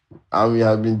 And we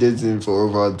have been dating for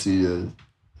over 2 years.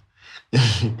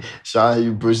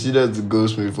 He proceeded to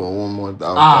ghost me for 1 month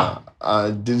after.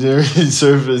 I didn't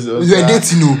resurface. You were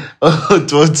dating, no?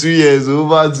 For 2 years,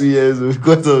 over 2 years,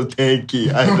 because of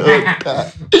 10K. I know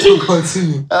that.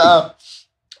 Continue.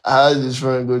 I had this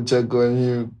friend go check on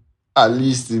him. at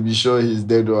least to be sure he's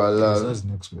dead or Yes, alive. that's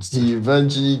the next question. He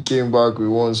eventually came back with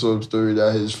one sub story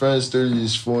that his friend stole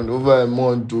his phone over a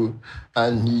month too,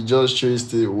 and he just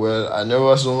traced it. Well, I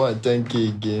never saw my 10K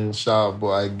again, sharp, but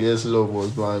I guess love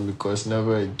was blind because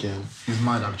never again. He's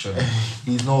mad actually.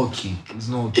 He's not okay. He's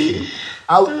not okay.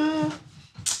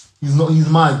 He's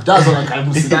mad. That's all I can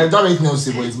even say. I don't have anything else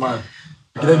to say, but he's mad.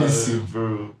 Okay, let me see.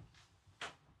 Bro.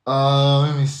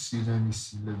 Let me see.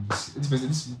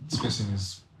 This person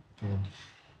is.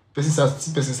 This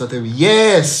person started with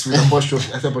yes with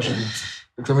apostrophe. I said apostrophe.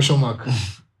 Exclamation mark.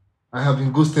 I have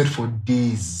been ghosted for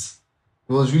days.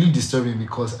 It was really disturbing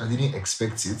because I didn't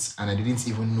expect it and I didn't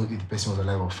even know if the person was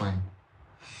alive or fine.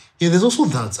 Yeah, there's also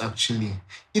that actually.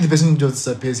 If the person just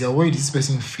disappears, you're worried, is this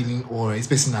person feeling alright? Is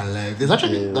this person alive? There's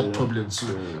actually that problem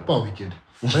too. But wicked.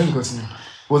 Let me continue.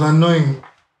 It was annoying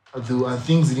though, and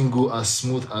things didn't go as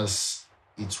smooth as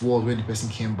it was when the person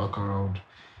came back around.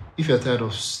 If you're tired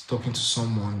of talking to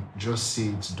someone, just say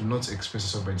it. Do not express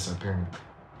yourself by disappearing.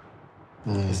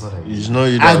 It's not like It's not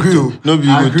you I that agree. Nobody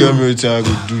I go agree. tell me what I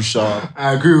go do, sharp.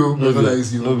 I agree. It's not like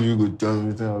it's you. Nobody go tell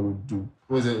me what I go do.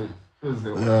 What's it? What's the?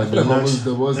 Yeah, I feel like almost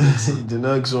the was The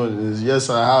next one is yes,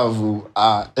 I have.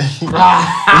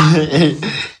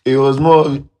 It was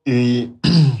more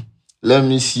let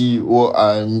me see what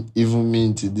I even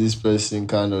mean to this person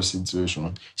kind of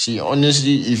situation. See,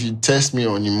 honestly, if you test me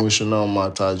on emotional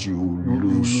matters, you will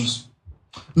lose.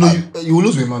 No, you will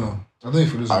lose with man. I don't know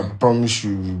if you lose I with me. promise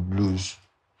you will lose.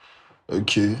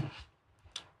 Okay.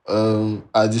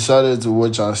 I decided to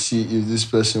watch and see if this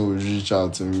person would reach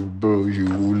out to me. Bro, you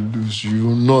will lose. You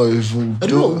will not even I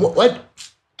don't know what.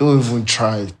 Don't even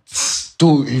try it.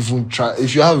 Don't even try.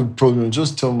 If you have a problem,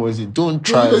 just tell me. Don't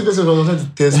try Because it. this person was trying to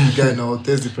test the guy now,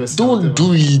 test the person. Don't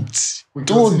do it.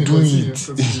 Don't do it.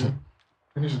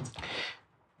 Finish it.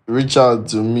 Reach out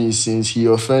to me since he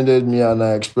offended me and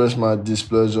I expressed my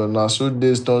displeasure. Now, so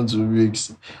days turned to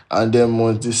weeks and then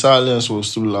months. The silence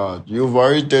was too loud. You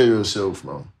overrated yourself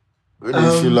now. When do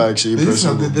you feel like say There's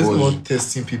person no will more buzz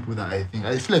testing people that I think.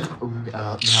 I feel like we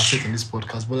have said in this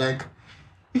podcast, but like,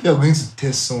 if you're going to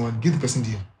test someone, give the person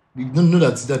the. You don't know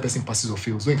that person passes or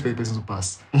fails. Don't expect the person to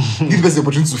pass. Give the person the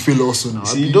opportunity to fail also now.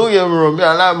 See, don't get me wrong. Me,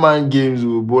 I like mind games,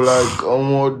 but like,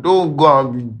 don't go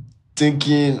and be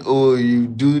thinking, oh, you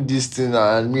do this thing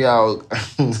and me out.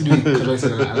 See, I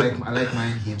like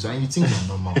mind games, and you think they're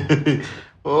normal.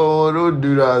 Oh, don't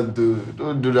do that, dude.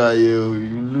 Don't do that, yo.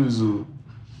 You lose, oh.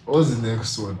 What's the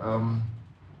next one?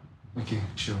 Okay,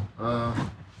 sure. I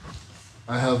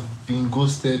have been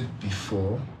ghosted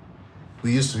before.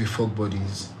 We used to be fuck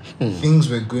buddies. Things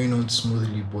were going on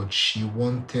smoothly, but she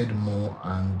wanted more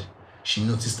and she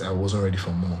noticed I wasn't ready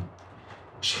for more.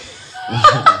 She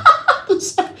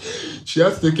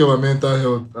had to take care of my mental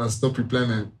health and stop replying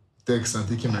my texts and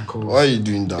taking my calls. Why are you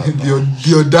doing that?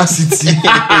 The audacity.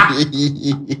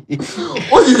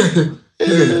 What is the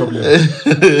problem?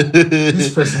 This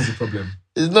person is the problem.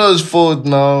 It's not his fault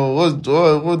now. What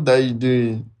are you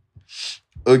doing?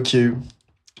 Okay.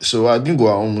 So I think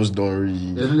we're almost done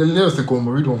really. Let us take one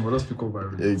more. Read one more. Let's pick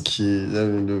over. Okay, let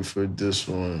me look for this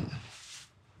one.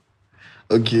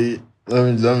 Okay, let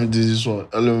me do this one.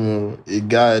 Hello, a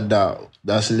guy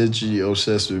that's literally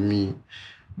obsessed with me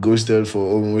ghosted for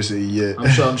almost a year.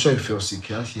 I'm sure he feels sick.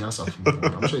 He has a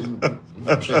feeling.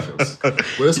 I'm sure he feels sick.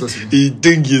 Well, let's continue. He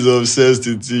think he's obsessed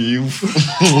with you.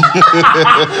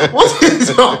 What is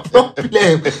your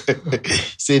problem?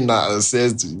 Say not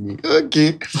obsessed with me.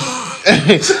 Okay.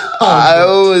 I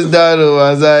almost died of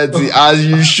anxiety, as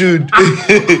you should.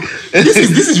 This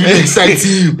is really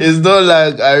exciting. It's not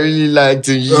like I really liked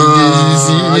him. You're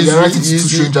writing to two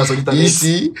strangers on the internet. You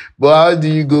see? But how do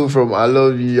you go from I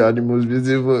love you and the most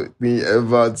beautiful thing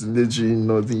ever to literally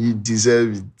nothing? You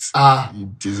deserve it. You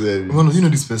deserve it. Well, do you know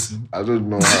this person? I don't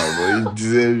know how, but you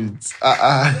deserve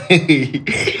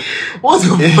it. What's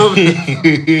your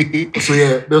problem? So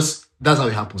yeah, that's how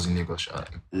it happens in Lagos.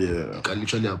 Yeah. It can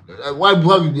literally happen. Why?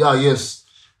 Yes.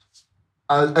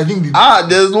 I think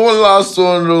there's one last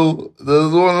one though.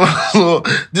 There's one last one.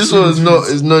 This one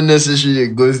is not necessarily a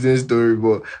ghosting story,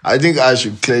 but I think I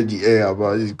should clear the air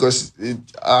about it because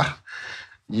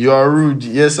you are rude.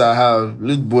 Yes, I have.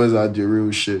 Little boys are the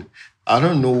real shit. I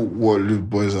don't know what little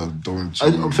boys have done to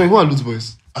I'm sorry, what are those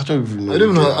boys? I don't even know. I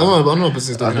don't know. I don't know what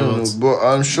person is I talking don't about. know, but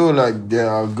I'm sure like there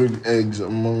are good eggs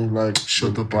among like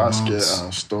Shut the up your basket mouth.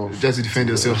 and stuff. Just to defend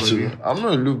yourself. So, Again. I'm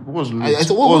not loot. What's loot? I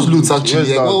thought, what was loot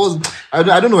actually? Like, what was, I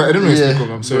don't know. I don't know. Yeah, Speak of.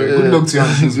 I'm sorry. but, Good luck to you.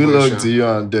 And Good luck to you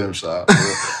and them, sir.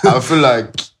 I feel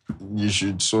like you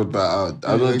should sort that out.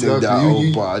 I don't think they're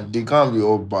all bad. They can't be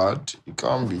all bad. It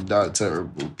can't be that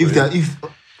terrible. If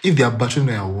they are battling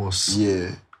their worse,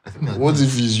 yeah, I think we are What done.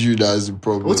 if it's you that's the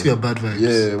problem? What if you are bad vibes?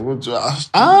 Yeah, what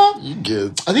you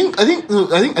get? I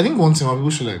think one thing people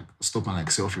should like stop and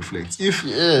like self-reflect.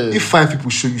 If 5 people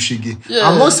show you shege, Yeah.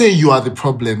 I'm not saying you are the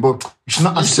problem, but you should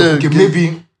not ask yourself, okay,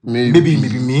 maybe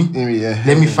me. Yeah.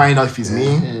 Let me find out if it's me.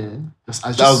 Yeah.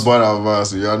 That's bad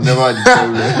advice. You are never the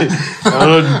problem.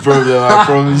 You're not the problem. I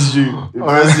promise you. The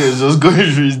person is just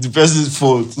going through. It's the person's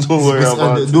fault. Don't worry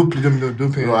about it. Don't pay.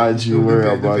 Don't actually worry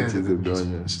about it. Don't To pay. be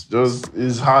honest, just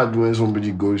it's hard when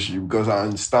somebody goes you because I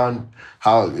understand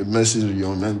how it messes with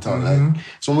your mental. Like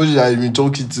somebody that you've been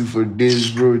talking to for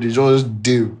days, bro, they just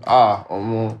dip.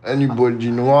 Anybody,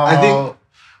 you know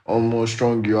how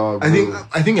strong you are. Bro.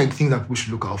 I think that people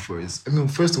should look out for is, I mean,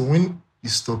 first of all, when you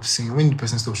stop seeing, when the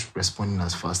person stops responding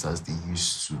as fast as they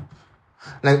used to,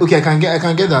 like, okay, I can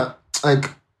get that. Like,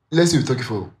 let's say we've talking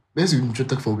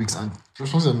for weeks and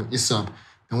response is up,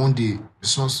 and one day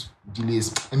response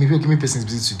delays. I mean, okay, maybe person is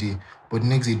busy today, but the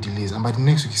next day delays, and by the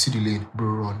next week you see delay, bro,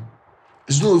 run.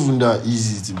 It's not even that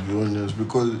easy, to be honest,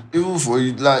 because even for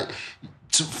you, like,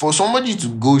 for somebody to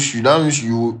ghost you, that means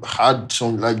you had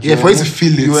some, like, for you to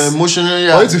feel it. You were emotionally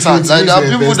For you to feel attached. it, Like, there are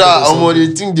means people you're that invested or they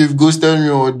think they've ghosted me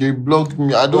or they blocked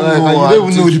me. I don't know. You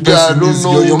don't even know the person. I don't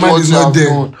know your mind what is you not have there.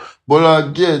 done. But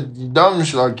like, yeah, that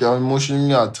means like you're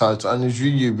emotionally attached, and it's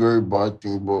really a very bad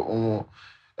thing. But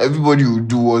everybody will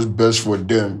do what's best for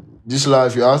them. This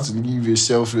life, you have to live a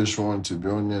selfish one, to be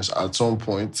honest, at some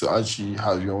point to actually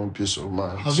have your own peace of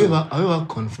mind. Have you ever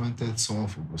confronted someone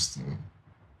for ghosting?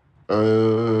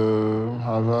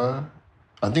 Have I?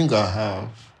 I think I have.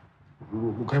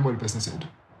 What kind of what the person said?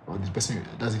 Or the person,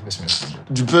 that's the person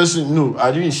responded. The person, no,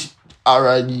 I didn't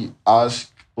already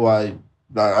ask why.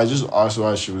 Like, I just asked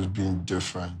why she was being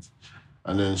different.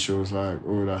 And then she was like,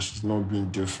 oh, that she's not being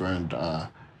different.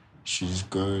 She's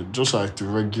good. Just like the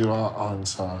regular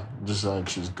answer. Just like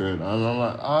she's good. And I'm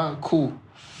like, cool.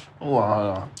 Oh,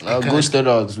 wow. I ghosted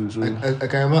her too. So. I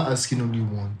can remember asking only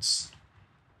once.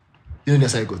 You know,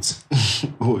 that's how I got.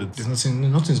 What? There's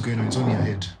nothing's going on. It's only your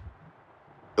head.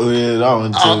 Oh, yeah, that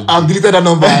one. I've deleted that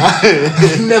number.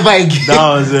 Never again.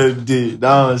 That was a day.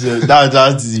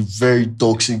 That is a very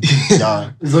toxic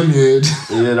guy. It's only your head.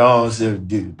 Yeah, that one said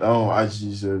day. That one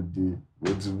actually said day.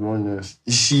 But to be honest,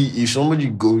 you see, if somebody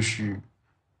goes you,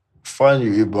 find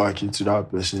your way back into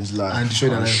that person's life And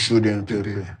show them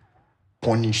pepper.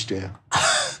 Punish them.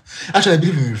 Actually, I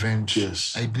believe in revenge.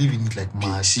 Yes. I believe in it like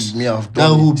mad. See, me, I've That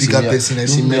done whole it. See, bigger me, person, I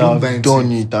see, don't me, buy I've into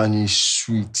done it. it and it's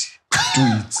sweet. Do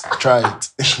it. Try it.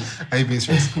 Are you being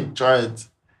serious? Try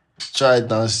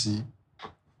it and see.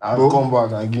 I'll come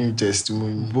back and give you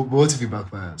testimony. But what if it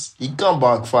backfires? It can't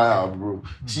backfire, bro.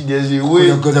 See, there's a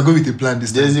way. Because I'm going with a plan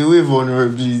this time. There's a way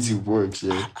vulnerability works,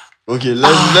 yeah. Okay,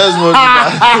 let's not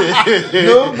do that.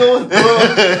 No.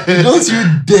 Don't you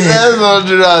dare. Let's not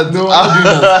do that. No, I'm not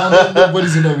doing that.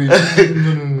 Nobody's in that way.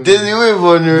 No. There's a way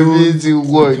vulnerability No,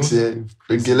 works, don't-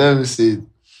 yeah. Okay, let me say it.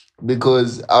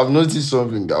 Because I've noticed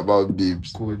something about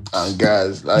babes Good. and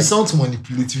guys. It Like, sounds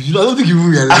manipulative. I don't think you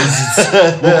even realize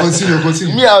it. But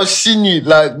continue. me, I've seen it.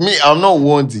 Like, me, I'm not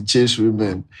one to chase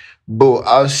women. But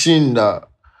I've seen that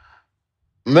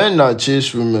men that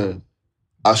chase women,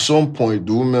 at some point,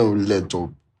 the women will let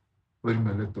up. What do you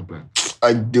mean, laptop like?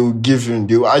 Like, they will give him,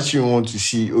 they will actually want to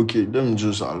see, okay, let me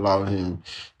just allow him.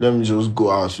 Let me just go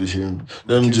out with him.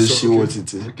 Let me Okay, just so, see okay. what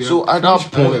it is. Okay, So I at that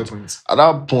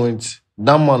have a point,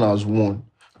 that man has won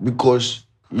because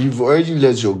you've already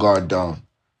let your guard down.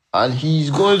 And he's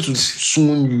going to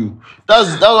swoon you.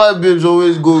 That's why babes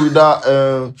always go with that.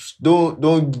 Don't.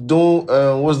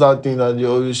 What's that thing that they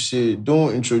always say?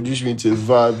 Don't introduce me to the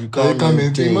vibe. You can't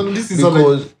maintain. Man, this is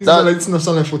Because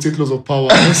not like 48 laws of power.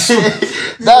 that's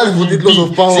That's the 48 laws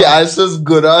of power. See, I just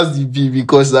go. That's the B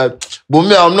because like, but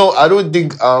me, I don't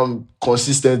think I'm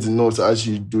consistent enough to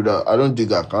actually do that. I don't think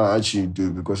I can actually do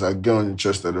it because I get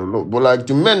uninterested a lot. But like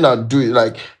the men that do it,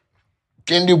 like.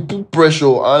 Can they put pressure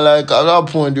and like at that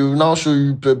point they will now show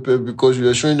you pepper because you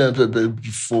were showing them pepper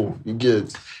before. You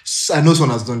get I know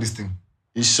someone has done this thing.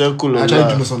 it's circle I of actually do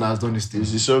know life. someone that has done this thing.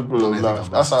 It's the circle Don't of I think life.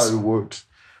 I've That's done how it. it works.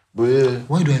 But yeah,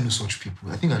 Why do I know such people?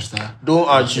 I think I should start. don't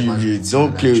actually evaluating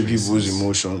don't my play with choices. people's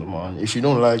emotions, man. If you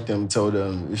don't like them, tell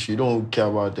them. If you don't care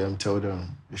about them, tell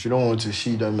them. If you don't want to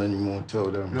see them anymore, tell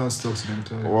You them. don't talk to them.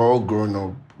 Tell them. We're all grown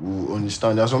up. We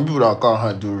understand. There are some people that can't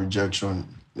handle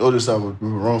rejection. All those type of people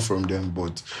run from them,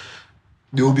 but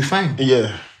They will be fine.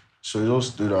 yeah. So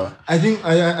just do that. I think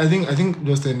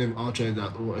just telling them outright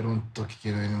that I don't talk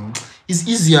again anymore. It's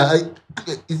easier.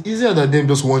 It's easier than them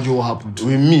just wondering what happened.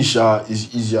 With me, Sha,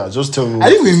 it's easier. Just tell me. I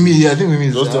think with me,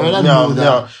 it's Just tell me. I rather know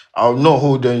that. I'll not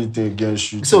hold anything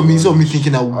against you. So me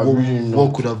thinking that really know.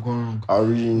 what could have gone wrong. I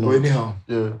really know. But anyhow,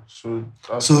 Yeah. So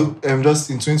that's just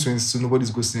in 2022,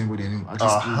 nobody's ghosting anybody anymore. At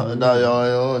least nah,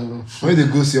 yeah, when they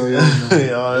ghost you, yeah.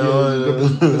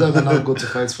 better not go to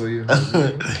fight for you.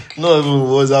 Not even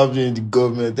what's happening in the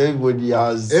government. Everybody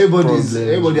has has problems.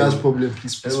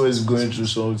 Please. Everybody's going through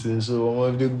something. So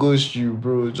if they ghost you,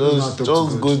 bro, just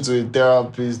go to a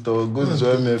therapist or go to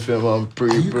MFM and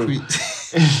pray, bro.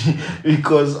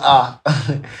 Because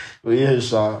but yeah,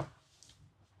 sure.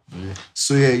 Yeah.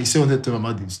 So you still wanted to tell me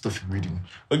about the stuff you're reading.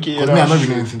 Okay, yeah, I'm not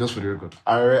reading anything, just for the record.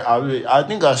 I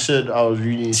think I said I was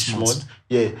reading Smart.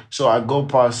 Yeah, so I got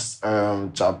past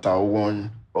chapter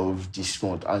 1 of this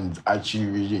month and it's actually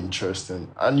really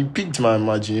interesting. And it piqued my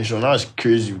imagination. That's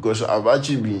crazy because I've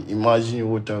actually been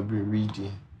imagining what I've been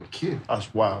reading. Okay.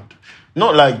 That's wild.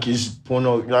 Not like it's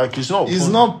porno, like it's not. It's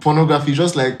not pornography.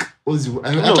 Just like I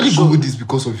actually googled this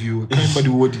because of you. I can't remember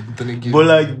the word the internet gave. But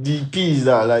like the key is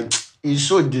that like it's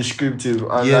so descriptive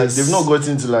and like they've not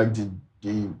gotten to like the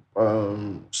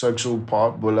sexual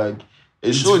part, but like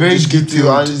it's so very descriptive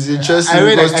and it's interesting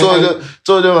because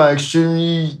two of them are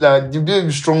extremely like the baby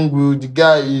is strong-willed, the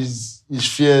guy is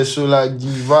fierce, so like the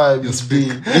vibe is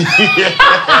big.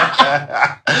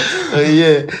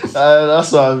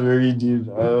 That's what I've been reading.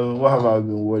 What have I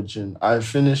been watching? I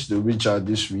finished The Witcher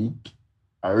this week.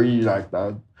 I really like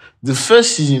that. The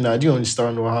first season, I didn't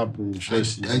understand what happened in the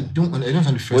first season. I don't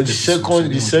understand the first But episode,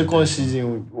 the second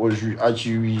season was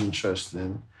actually really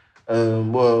interesting.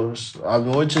 Well, I've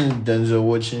been watching Denzel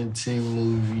Washington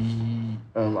movie.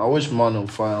 I watched Man on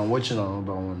Fire. I'm watching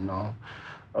another one now.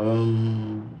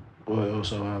 What else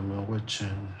have I been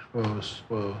watching? What else?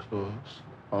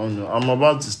 I don't know. I'm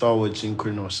about to start watching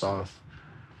Queen of South.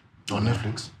 On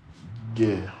Netflix?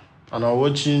 Yeah. And I'm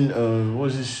watching,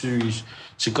 what's this series?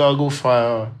 Chicago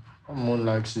Fire. I'm on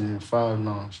like season 5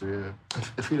 now, so yeah.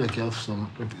 I feel like you have some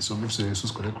episodes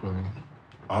who's correct for me.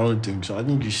 I don't think so. I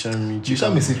think you sent me. You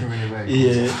sent me message me whenever.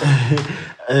 Yeah.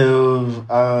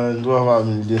 And what have I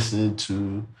been listening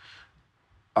to?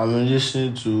 I've been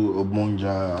listening to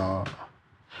Obonja.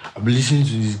 I've been listening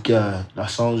to this guy that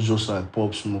sounds just like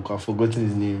Pop Smoke. I've forgotten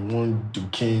his name. One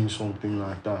Duquesne, something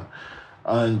like that.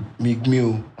 And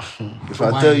McMill. If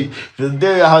I tell you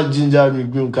how Ginger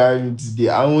McMill carried me today,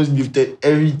 I almost lifted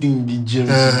everything in the gym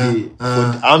today.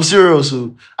 But I'm serious.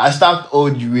 So I stacked all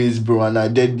the weights, bro, and I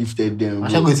deadlifted them. I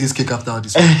shall go to this cake after all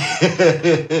this one.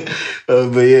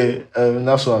 But yeah,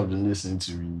 that's what I've been listening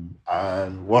to.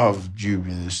 And what have you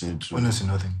been listening to? Honestly,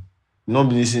 nothing. Not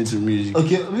been listening to music.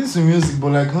 Okay, I'm listening to music,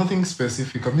 but like nothing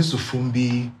specific. I'm used to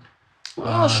Fumbi.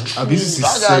 I've used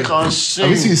to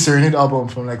his Serenade album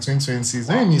from like 2020. It's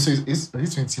not new, so it's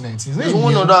 2019. There's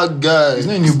one of that guy. It's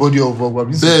not a new body of work.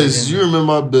 Best, you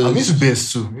remember Best? I'm used to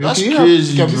Best too. That's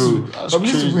crazy, bro. I'm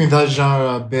used to people in that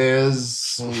genre.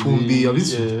 Best, Fumbi. I'm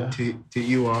used to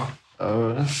Teiwa.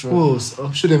 Who else?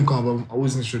 I'm sure them come, but I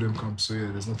wasn't sure them come. So yeah,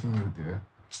 there's nothing new there.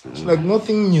 Like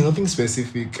nothing new, nothing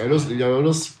specific. I just play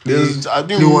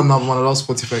one album and allow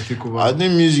Spotify take over. I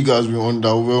think music has been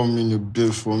underwhelming a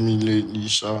bit for me lately,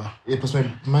 sir. Yeah, because my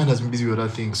mind has been busy with other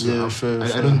things. So yeah,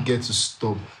 I don't get to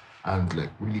stop and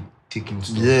like really take in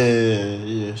stuff.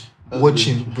 Yeah.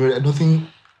 Watching, bro, nothing.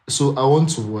 So I want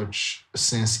to watch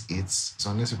Sense8. So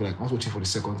on Netflix, like I was watching for the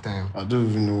second time. I don't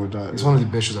even know what that is. It's one of the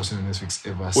best shows I've seen on Netflix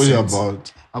ever. What's it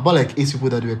about? About like 8 people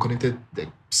that were connected, like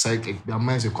psychic, their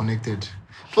minds were connected.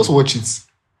 Just watch it.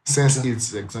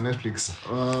 Sense8, like on Netflix.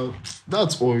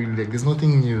 That's all really. Like there's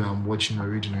nothing new I'm watching or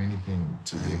reading or anything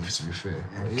to be fair.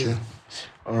 Okay. Yeah.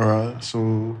 Alright,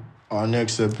 so our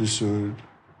next episode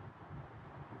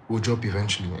will drop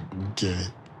eventually. Okay.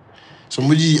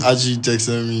 Somebody actually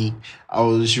texted me.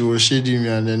 She was shading me,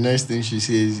 and the next thing she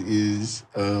says is,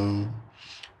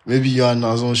 maybe you and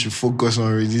Nazon should focus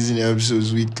on releasing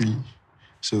episodes weekly.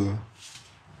 So,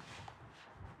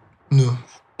 no.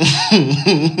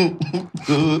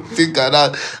 Think of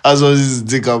that. That's what this is.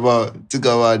 Think about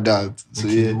that. So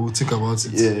okay, yeah, we'll think about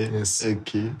it. Yeah. Yes.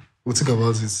 Okay. We'll think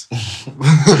about it.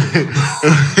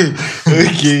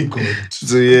 Okay. God.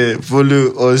 So yeah,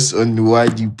 follow us on the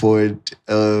YD Pod,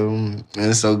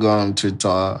 Instagram,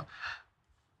 Twitter.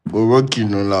 We're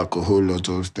working on like a whole lot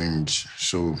of things.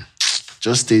 So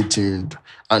just stay tuned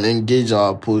and engage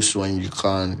our posts when you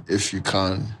can, if you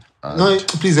can. No,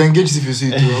 please engage if you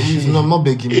see it. No, I'm not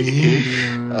begging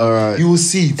you. All right. You will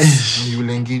see it and you will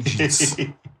engage it.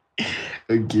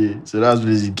 Okay, so that's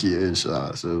basically it.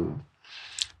 So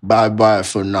bye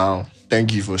for now.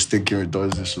 Thank you for sticking with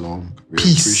us this long. We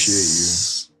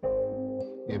appreciate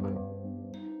you. Yeah, man.